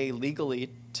way legally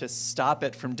to stop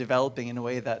it from developing in a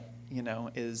way that,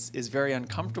 is very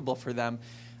uncomfortable for them,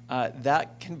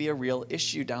 that can be a real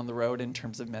issue down the road in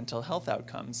terms of mental health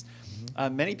outcomes.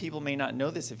 Many people may not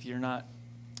know this if you're not,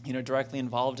 directly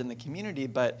involved in the community,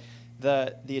 but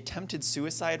the attempted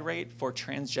suicide rate for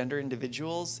transgender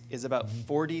individuals is about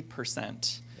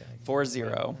 40%, 40.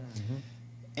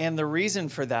 And the reason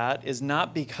for that is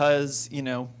not because,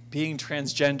 being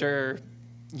transgender,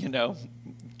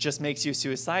 just makes you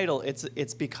suicidal.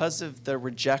 It's because of the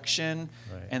rejection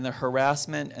and the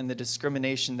harassment and the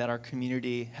discrimination that our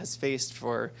community has faced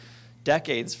for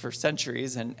decades, for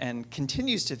centuries, and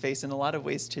continues to face in a lot of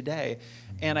ways today.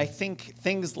 And I think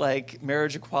things like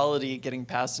marriage equality getting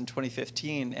passed in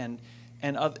 2015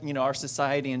 and our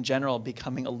society in general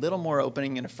becoming a little more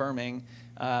opening and affirming,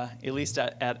 at least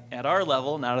at our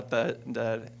level, not at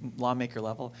the lawmaker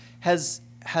level, has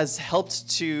helped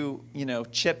to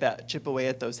chip away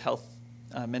at those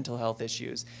mental health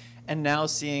issues. And now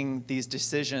seeing these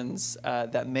decisions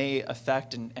that may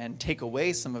affect and take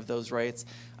away some of those rights,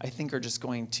 I think are just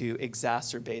going to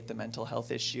exacerbate the mental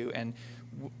health issue and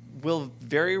will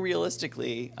very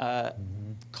realistically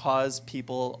cause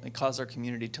our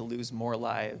community to lose more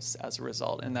lives as a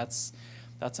result, and that's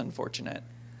unfortunate.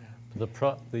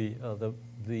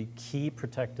 The key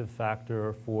protective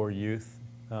factor for youth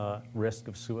risk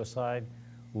of suicide,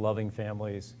 loving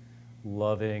families,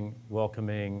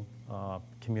 welcoming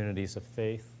communities of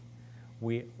faith.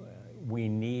 We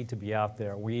need to be out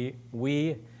there.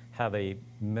 We have a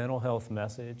mental health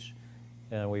message,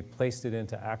 and we placed it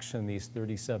into action these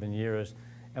 37 years,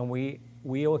 and we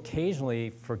occasionally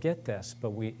forget this,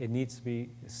 but it needs to be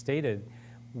stated.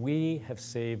 We have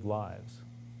saved lives.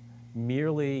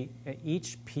 Merely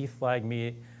each PFLAG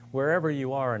meet, wherever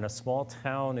you are in a small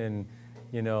town in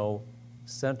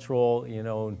central,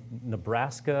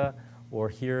 Nebraska, or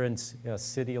here in a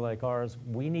city like ours,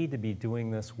 we need to be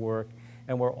doing this work,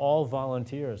 and we're all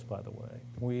volunteers, by the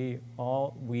way.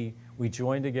 We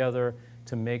join together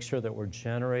to make sure that we're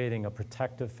generating a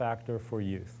protective factor for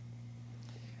youth.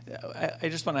 I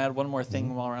just want to add one more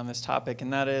thing while we're on this topic,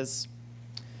 and that is,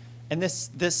 and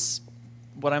this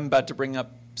what I'm about to bring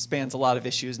up spans a lot of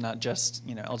issues, not just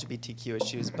LGBTQ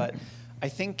issues, but I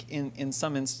think in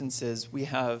some instances we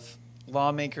have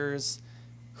lawmakers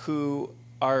who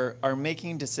are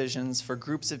making decisions for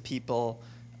groups of people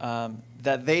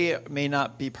that they may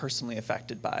not be personally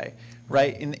affected by,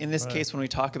 right? In this case, when we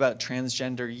talk about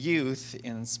transgender youth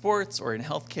in sports or in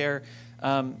healthcare,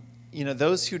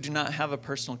 those who do not have a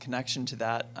personal connection to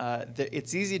that,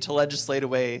 it's easy to legislate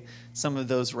away some of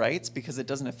those rights because it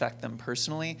doesn't affect them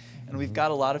personally. And we've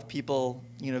got a lot of people,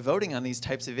 voting on these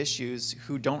types of issues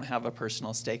who don't have a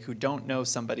personal stake, who don't know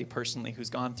somebody personally who's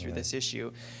gone through this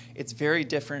issue. It's very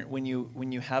different when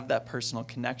you have that personal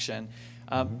connection.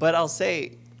 But I'll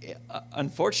say,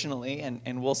 unfortunately,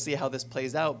 and we'll see how this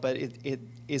plays out, but it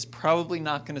is probably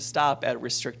not going to stop at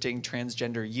restricting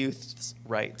transgender youth's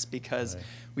rights, because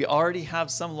we already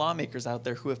have some lawmakers out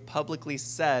there who have publicly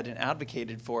said and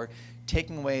advocated for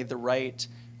taking away the right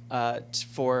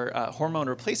for hormone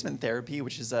replacement therapy,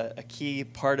 which is a key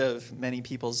part of many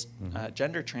people's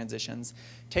gender transitions,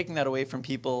 taking that away from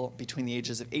people between the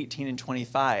ages of 18 and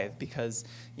 25 because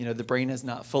the brain is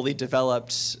not fully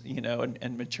developed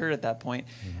and matured at that point.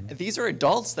 These are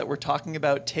adults that we're talking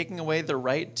about taking away the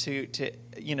right to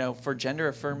for gender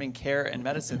affirming care and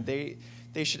medicine.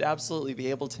 They should absolutely be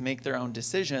able to make their own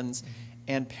decisions,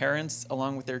 and parents,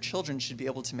 along with their children, should be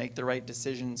able to make the right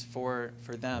decisions for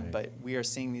them. Right. But we are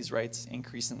seeing these rights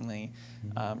increasingly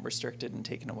restricted and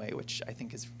taken away, which I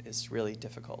think is really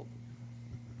difficult.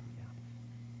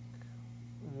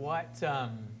 What are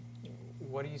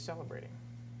you celebrating?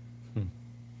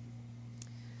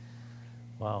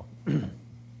 Wow.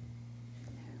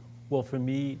 Well, for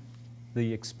me,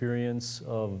 the experience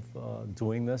of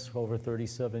doing this for over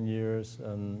 37 years,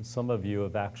 and some of you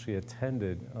have actually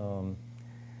attended. On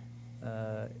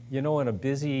a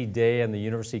busy day in the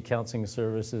University Counseling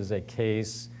Services at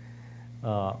Case,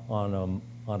 on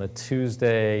a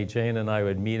Tuesday, Jane and I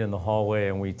would meet in the hallway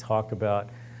and we talk about,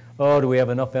 do we have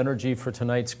enough energy for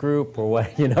tonight's group or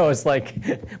what? It's like,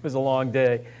 it was a long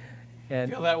day. And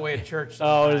I feel that way at church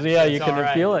sometimes. Oh, yeah, you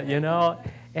can feel it,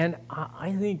 And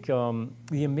I think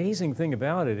the amazing thing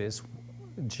about it is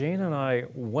Jane and I,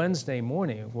 Wednesday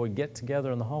morning, would get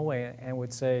together in the hallway and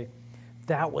would say,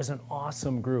 that was an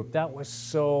awesome group. That was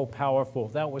so powerful.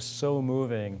 That was so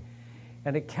moving.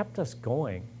 And it kept us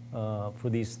going for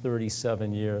these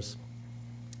 37 years.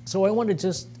 So I want to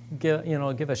just give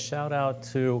a shout out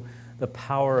to the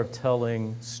power of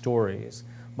telling stories,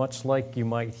 much like you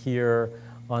might hear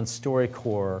on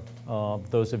StoryCorps.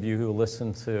 Those of you who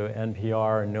listen to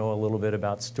NPR and know a little bit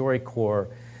about StoryCorps,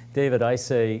 David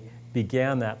Isay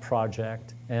began that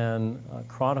project and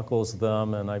chronicles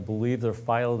them, and I believe they're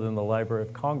filed in the Library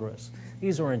of Congress.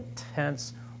 These are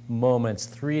intense moments,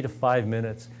 3 to 5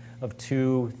 minutes of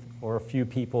two or a few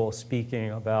people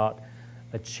speaking about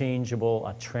a changeable,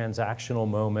 a transactional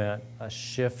moment, a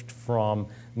shift from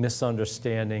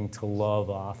misunderstanding to love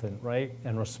often, right,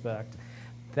 and respect.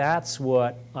 That's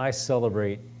what I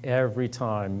celebrate every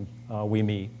time we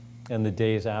meet and the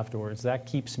days afterwards. That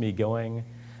keeps me going.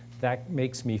 That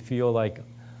makes me feel like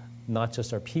not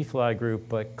just our PFLAG group,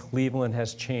 but Cleveland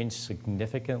has changed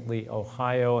significantly.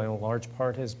 Ohio, in a large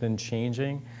part, has been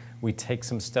changing. We take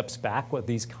some steps back with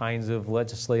these kinds of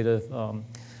legislative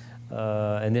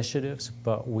initiatives,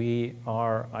 but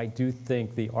I do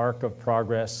think the arc of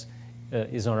progress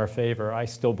is in our favor. I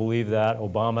still believe that.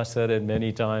 Obama said it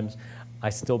many times. I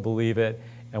still believe it,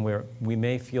 and we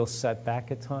may feel set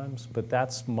back at times, but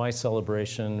that's my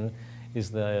celebration, is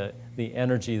the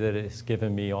energy that it has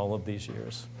given me all of these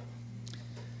years.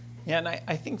 Yeah, and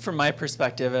I think from my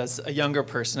perspective as a younger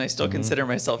person, I still consider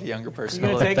myself a younger person. You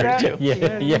gonna take that?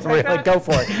 Yeah, really, go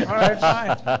for it. All right,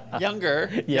 fine. Younger,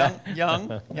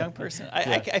 young person.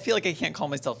 I feel like I can't call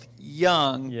myself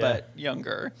young, but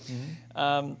younger.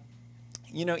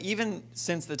 Even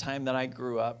since the time that I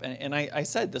grew up, and I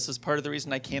said this was part of the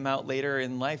reason I came out later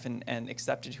in life and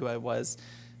accepted who I was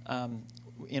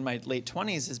in my late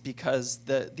 20s, is because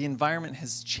the environment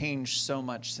has changed so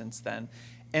much since then,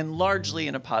 and largely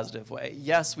in a positive way.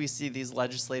 Yes, we see these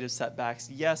legislative setbacks.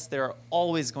 Yes, there are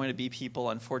always going to be people,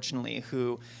 unfortunately,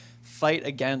 who fight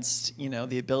against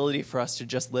the ability for us to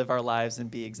just live our lives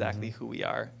and be exactly who we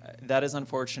are. That is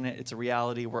unfortunate. It's a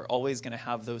reality. We're always going to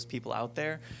have those people out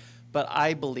there. But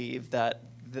I believe that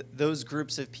those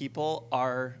groups of people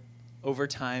are over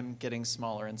time getting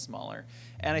smaller and smaller.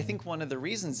 And I think one of the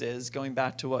reasons is, going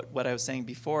back to what I was saying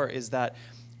before, is that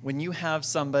when you have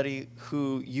somebody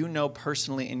who you know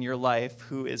personally in your life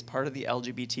who is part of the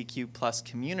LGBTQ plus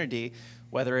community,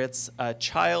 whether it's a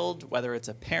child, whether it's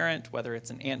a parent, whether it's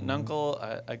an aunt and uncle,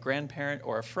 a grandparent,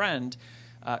 or a friend,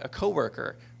 a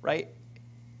coworker, right?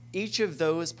 Each of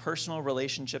those personal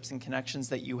relationships and connections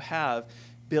that you have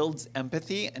builds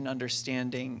empathy and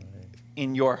understanding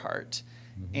in your heart.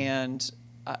 And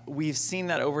we've seen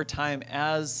that over time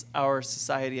as our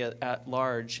society at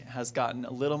large has gotten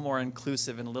a little more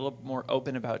inclusive and a little more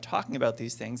open about talking about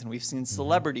these things. And we've seen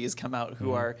celebrities come out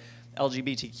who are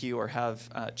LGBTQ or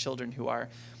have children who are.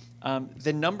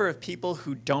 The number of people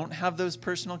who don't have those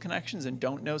personal connections and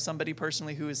don't know somebody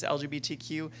personally who is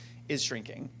LGBTQ is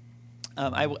shrinking.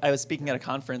 I was speaking at a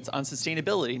conference on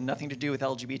sustainability, nothing to do with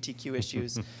LGBTQ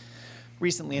issues,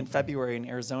 recently in February in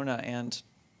Arizona, and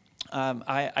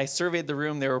I surveyed the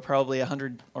room. There were probably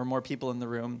 100 or more people in the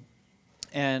room,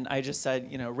 and I just said,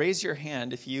 you know, raise your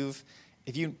hand if you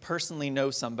personally know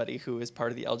somebody who is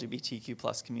part of the LGBTQ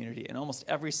plus community, and almost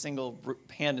every single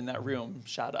hand in that room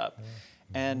shot up.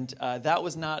 And that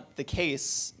was not the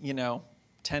case, you know,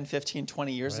 10, 15,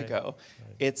 20 years ago.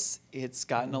 It's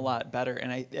gotten a lot better,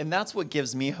 and that's what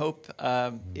gives me hope.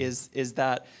 Is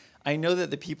that I know that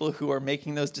the people who are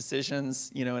making those decisions,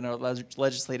 you know, in our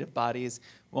legislative bodies,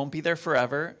 won't be there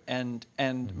forever, and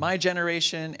my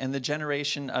generation and the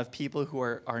generation of people who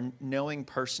are knowing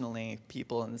personally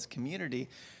people in this community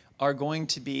are going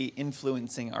to be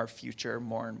influencing our future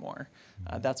more and more.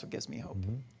 That's what gives me hope.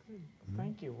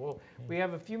 Thank you. Well, we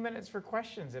have a few minutes for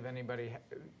questions if anybody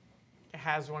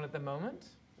has one at the moment.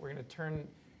 We're going to turn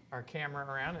our camera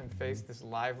around and face this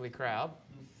lively crowd.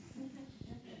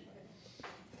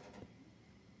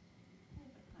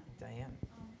 Diane.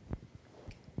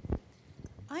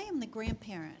 I am the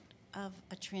grandparent of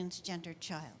a transgender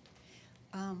child.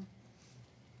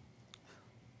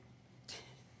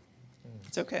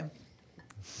 It's okay.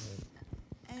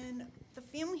 And the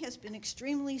family has been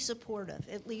extremely supportive,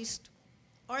 at least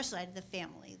our side of the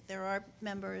family. There are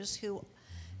members who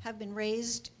have been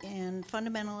raised in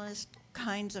fundamentalist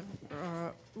kinds of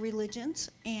religions,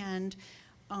 and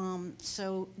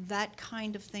so that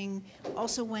kind of thing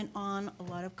also went on, a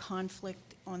lot of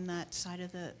conflict on that side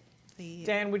of the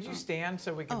Dan, would you stand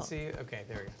so we can see? Okay,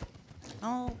 there you go.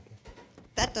 Oh,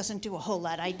 that doesn't do a whole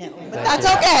lot, I know, but that's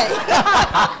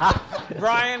okay.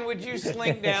 Brian, would you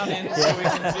slink down in so we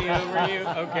can see over you?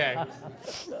 Okay.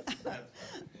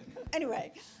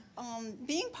 Anyway,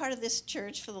 being part of this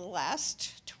church for the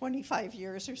last 25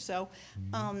 years or so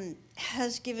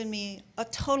has given me a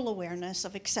total awareness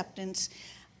of acceptance.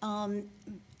 And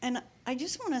I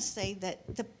just want to say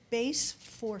that the base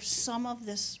for some of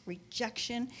this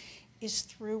rejection is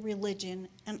through religion,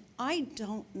 and I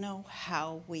don't know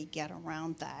how we get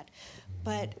around that.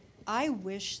 But I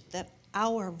wish that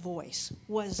our voice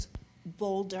was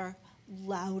bolder,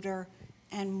 louder,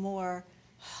 and more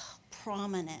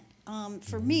prominent.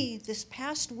 For me, this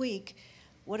past week,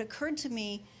 what occurred to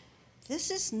me,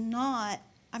 this is not,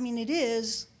 I mean, it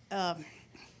is, an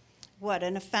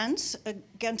offense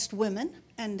against women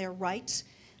and their rights,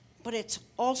 but it's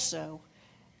also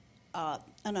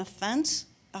an offense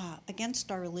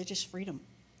against our religious freedom.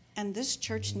 And this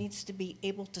church needs to be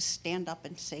able to stand up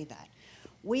and say that.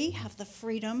 We have the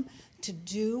freedom to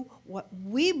do what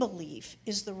we believe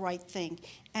is the right thing,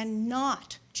 and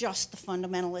not just the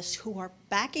fundamentalists who are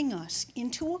backing us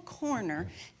into a corner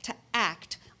to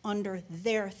act under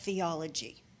their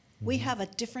theology. We have a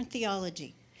different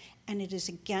theology, and it is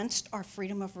against our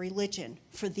freedom of religion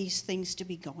for these things to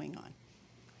be going on.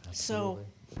 Absolutely. So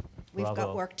we've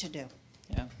got work to do.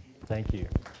 Yeah. Thank you.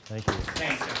 Thank you.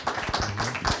 Thank you.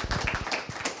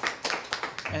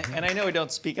 And I know I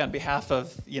don't speak on behalf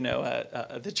of, you know,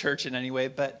 the church in any way,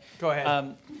 but go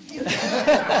ahead.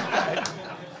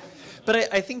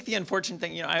 But I think the unfortunate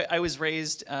thing, you know, I was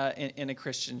raised in a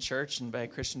Christian church and by a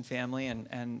Christian family,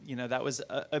 and you know, that was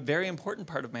a very important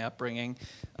part of my upbringing,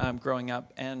 growing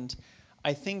up. And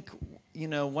I think, you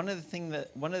know, one of the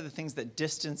things that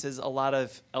distances a lot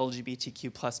of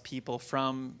LGBTQ plus people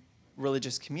from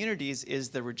religious communities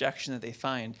is the rejection that they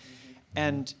find.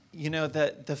 And you know,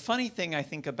 the funny thing I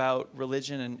think about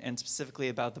religion and specifically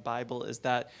about the Bible is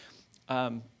that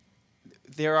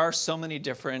there are so many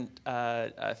different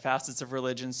facets of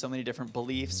religion, so many different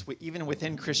beliefs, even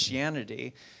within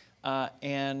Christianity,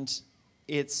 and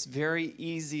it's very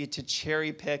easy to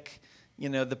cherry pick, you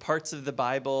know, the parts of the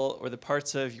Bible or the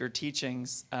parts of your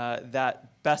teachings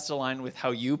that best align with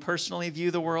how you personally view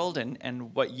the world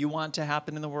and what you want to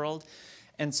happen in the world.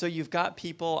 And so you've got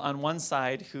people on one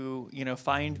side who,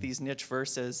 find these niche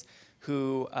verses,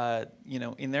 who,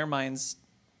 in their minds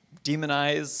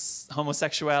demonize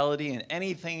homosexuality and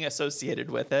anything associated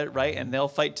with it, right? And they'll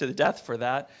fight to the death for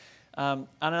that. And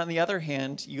on the other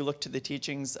hand, you look to the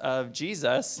teachings of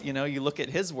Jesus, you look at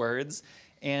his words,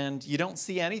 and you don't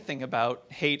see anything about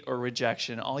hate or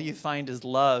rejection. All you find is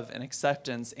love and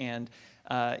acceptance and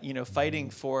fighting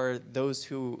for those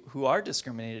who are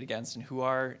discriminated against and who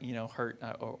are, hurt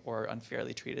or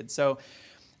unfairly treated. So,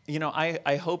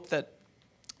 I hope that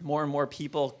more and more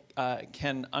people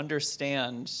can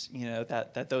understand,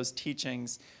 that those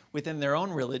teachings within their own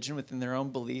religion, within their own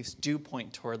beliefs, do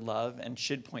point toward love and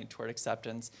should point toward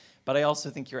acceptance. But I also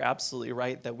think you're absolutely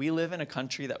right that we live in a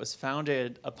country that was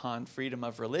founded upon freedom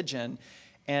of religion,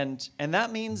 and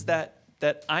that means that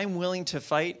I'm willing to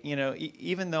fight,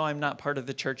 even though I'm not part of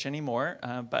the church anymore,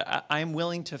 but I'm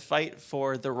willing to fight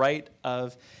for the right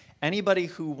of anybody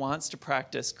who wants to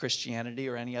practice Christianity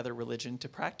or any other religion to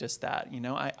practice that.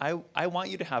 I want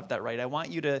you to have that right. I want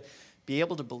you to be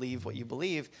able to believe what you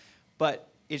believe, but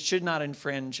it should not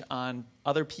infringe on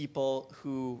other people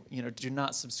who, do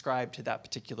not subscribe to that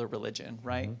particular religion,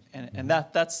 right? And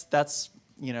that's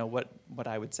what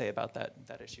I would say about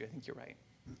that issue. I think you're right.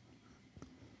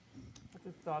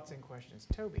 Other thoughts and questions?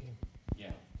 Toby. Yeah.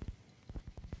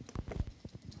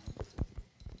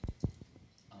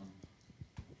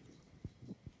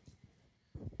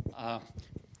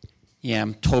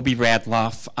 I'm Toby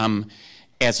Radloff.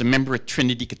 As a member of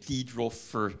Trinity Cathedral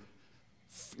for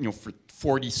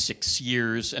 46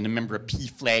 years and a member of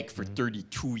PFLAG for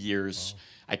 32 years,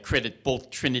 I credit both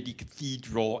Trinity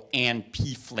Cathedral and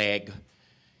PFLAG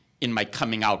in my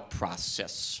coming out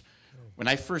process. When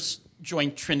I first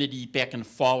joined Trinity back in the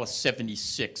fall of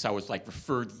 '76, I was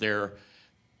referred there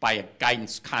by a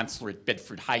guidance counselor at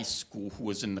Bedford High School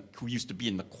who used to be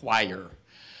in the choir.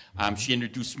 She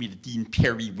introduced me to Dean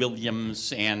Perry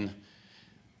Williams, and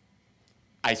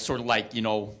I sort of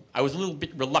I was a little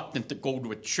bit reluctant to go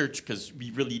to a church because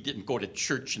we really didn't go to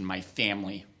church in my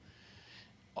family.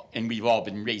 And we've all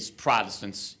been raised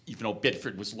Protestants, even though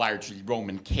Bedford was largely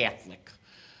Roman Catholic.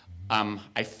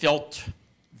 I felt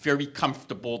very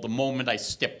comfortable the moment I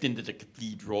stepped into the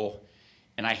cathedral,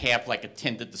 and I have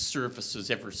attended the services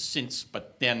ever since,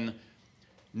 but then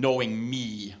knowing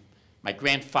me, my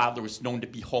grandfather was known to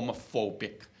be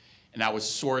homophobic, and I was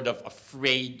sort of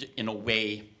afraid in a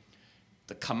way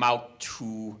to come out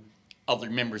to other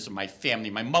members of my family.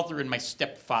 My mother and my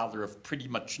stepfather have pretty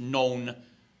much known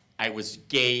I was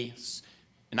gay,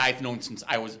 and I've known since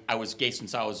I was gay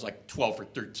since I was 12 or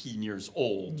 13 years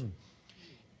old.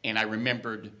 And I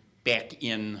remembered back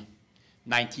in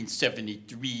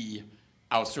 1973,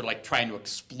 I was sort of trying to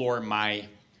explore my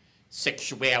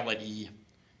sexuality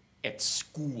at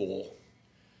school,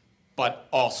 but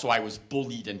also I was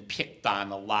bullied and picked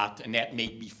on a lot, and that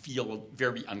made me feel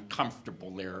very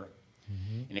uncomfortable there.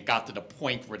 And it got to the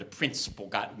point where the principal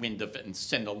got wind of it and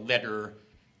sent a letter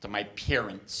to my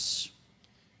parents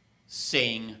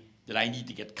saying that I need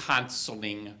to get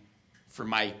counseling for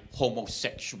my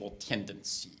homosexual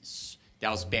tendencies.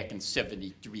 That was back in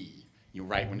 '73,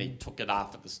 right, when they took it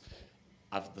off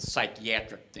of the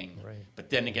psychiatric thing. Right. But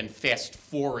then again, fast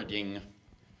forwarding,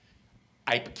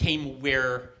 I became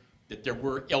aware that there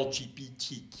were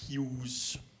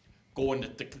LGBTQs going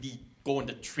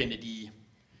to Trinity,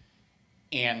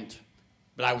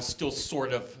 but I was still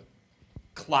sort of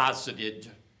closeted,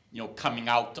 coming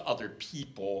out to other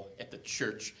people at the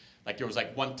church. There was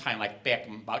one time, back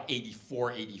in about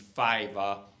 '84, '85,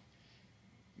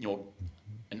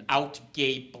 an out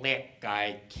gay black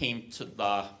guy came to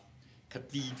the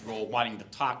cathedral wanting to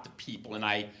talk to people, and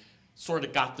I sort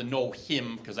of got to know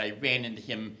him because I ran into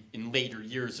him in later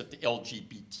years at the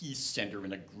LGBT center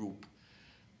in a group.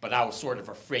 But I was sort of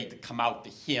afraid to come out to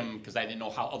him because I didn't know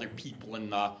how other people in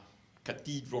the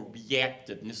cathedral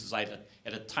reacted. And this is at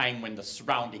a time when the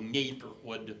surrounding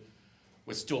neighborhood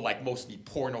was still mostly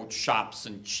porno shops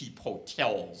and cheap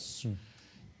hotels.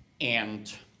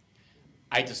 And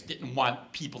I just didn't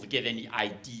want people to get any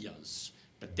ideas.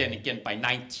 But then again, by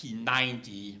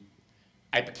 1990,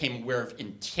 I became aware of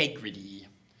Integrity,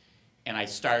 and I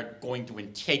started going to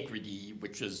Integrity,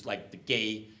 which is the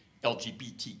gay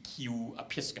LGBTQ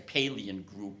Episcopalian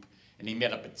group, and they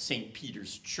met up at St.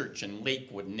 Peter's Church in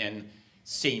Lakewood. And then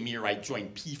same year, I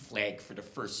joined PFLAG for the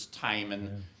first time,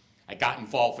 and I got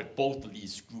involved with both of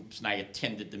these groups, and I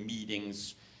attended the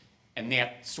meetings, and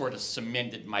that sort of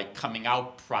cemented my coming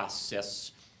out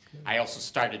process. I also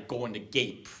started going to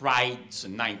gay prides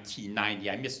in 1990.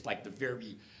 I missed the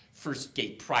very first gay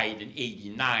pride in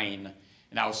 '89,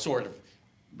 and I was sort of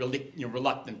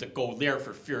reluctant to go there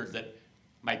for fear that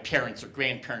my parents or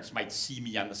grandparents might see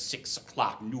me on the 6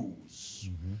 o'clock news.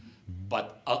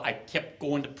 But I kept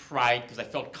going to Pride because I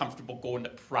felt comfortable going to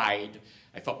Pride.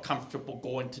 I felt comfortable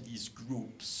going to these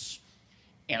groups.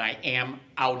 And I am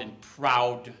out and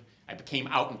proud. I became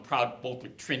out and proud both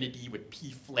with Trinity, with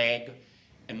PFLAG,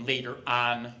 and later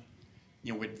on,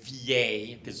 with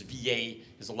VA, because VA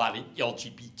has a lot of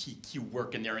LGBTQ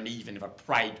work in there, and they even have a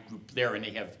Pride group there, and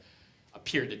they have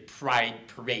appeared at Pride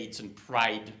parades and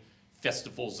Pride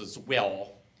festivals as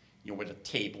well, with a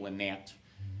table and that.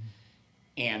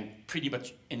 And pretty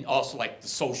much, and also like the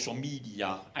social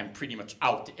media, I'm pretty much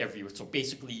out everywhere. So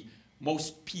basically,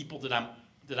 most people that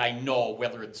I know,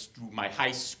 whether it's through my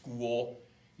high school,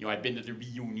 I've been to the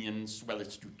reunions, whether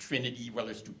it's through Trinity,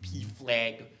 whether it's through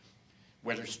PFLAG,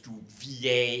 whether it's through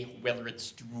VA, whether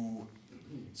it's through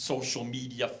social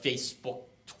media, Facebook,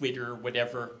 Twitter,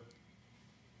 whatever.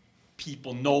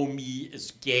 People know me as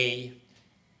gay,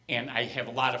 and I have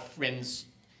a lot of friends,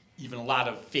 even a lot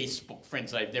of Facebook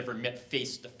friends that I've never met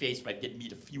face to face, but I did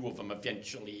meet a few of them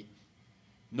eventually,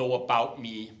 know about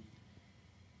me.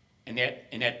 And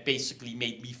that basically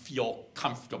made me feel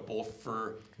comfortable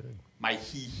for my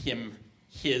he, him,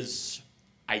 his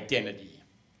identity.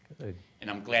 Good. And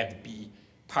I'm glad to be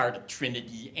part of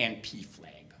Trinity and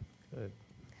PFLAG. Good.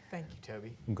 Thank you,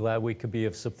 Toby. I'm glad we could be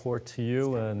of support to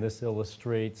you, and this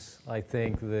illustrates, I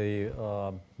think,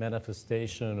 the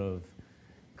manifestation of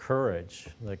courage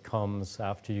that comes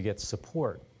after you get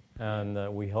support,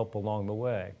 and we help along the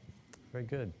way. Very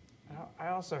good. I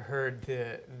also heard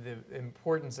the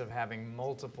importance of having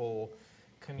multiple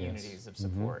communities of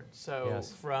support. So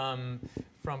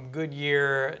from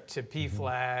Goodyear to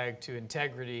PFLAG to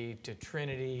Integrity to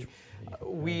Trinity,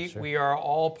 we are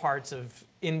all parts of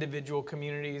individual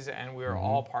communities, and we are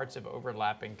all parts of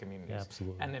overlapping communities.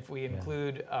 Absolutely. And if we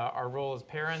include our role as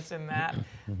parents in that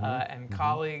and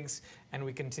colleagues, and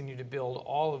we continue to build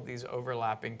all of these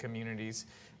overlapping communities,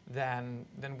 then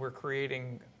we're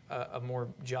creating a more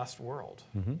just world.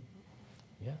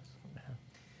 Yes.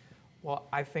 Well,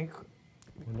 I think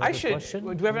Another I should. question? Do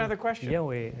we have another question?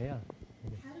 Yeah.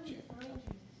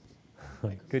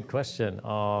 Good question.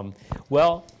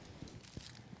 Well,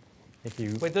 if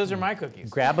you wait, those are my cookies.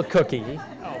 Grab a cookie.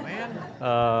 Oh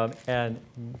man. And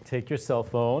take your cell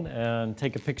phone and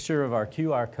take a picture of our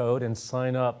QR code and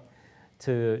sign up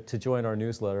to join our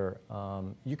newsletter.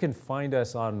 You can find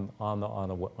us on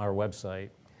our website,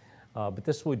 but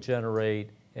this would generate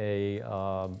a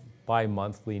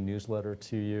bi-monthly newsletter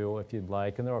to you if you'd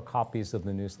like, and there are copies of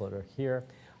the newsletter here.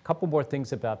 A couple more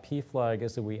things about PFLAG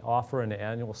is that we offer an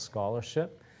annual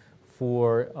scholarship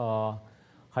for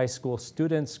high school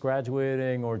students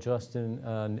graduating or just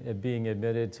being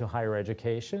admitted to higher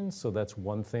education. So that's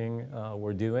one thing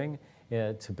we're doing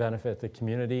to benefit the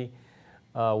community.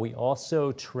 We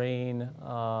also train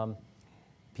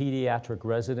pediatric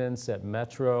residents at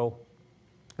Metro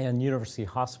and university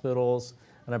hospitals.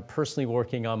 And I'm personally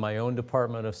working on my own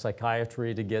department of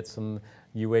psychiatry to get some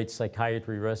UH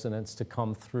psychiatry residents to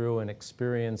come through and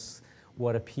experience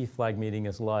what a PFLAG meeting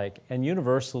is like. And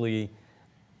universally,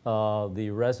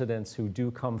 the residents who do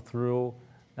come through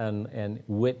and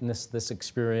witness this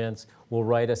experience will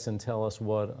write us and tell us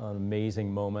what an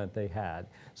amazing moment they had.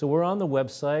 So we're on the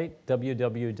website,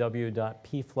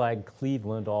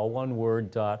 www.pflagcleveland, all one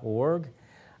word.org.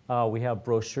 We have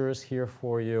brochures here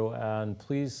for you, and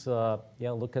please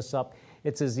look us up.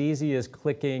 It's as easy as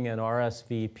clicking an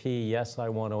RSVP, yes, I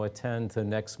want to attend to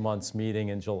next month's meeting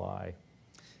in July.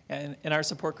 And our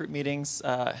support group meetings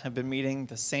have been meeting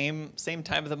the same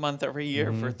time of the month every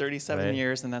year for 37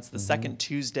 years, and that's the second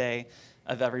Tuesday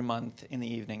of every month in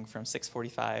the evening from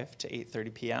 6:45 to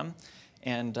 8:30 p.m.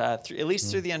 And at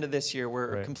least through the end of this year,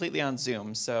 we're completely on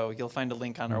Zoom, so you'll find a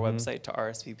link on our website to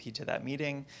RSVP to that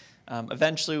meeting.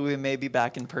 Eventually, we may be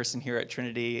back in person here at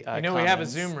Trinity. We have a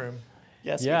Zoom room.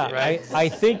 Yes, yeah, we do. Right?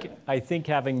 I think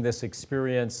having this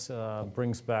experience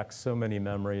brings back so many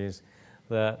memories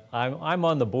that I'm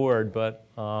on the board, but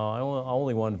I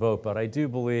only one vote. But I do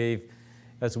believe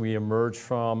as we emerge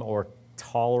from or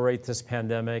tolerate this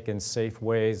pandemic in safe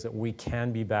ways that we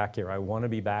can be back here. I want to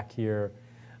be back here,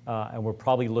 and we're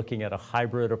probably looking at a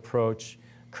hybrid approach.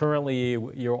 Currently,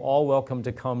 you're all welcome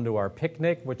to come to our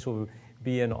picnic, which will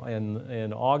be in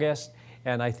August,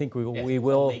 and I think we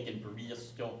will. Lake in Berea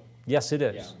still. Yes, it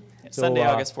is. Yeah. So, Sunday,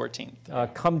 August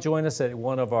 14th. Come join us at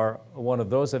one of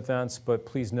those events, but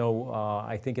please know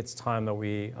I think it's time that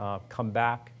we come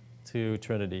back to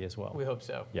Trinity as well. We hope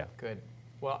so. Yeah. Good.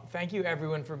 Well, thank you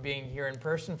everyone for being here in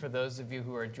person. For those of you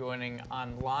who are joining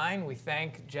online, we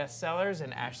thank Jess Sellers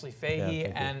and Ashley Fahey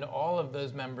and all of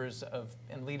those members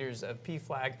and leaders of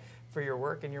PFLAG for your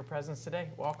work and your presence today.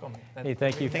 Welcome. Hey,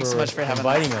 thank you Thanks so much for having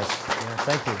inviting us. us. Yeah,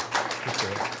 thank you.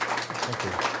 Appreciate it.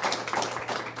 Thank you.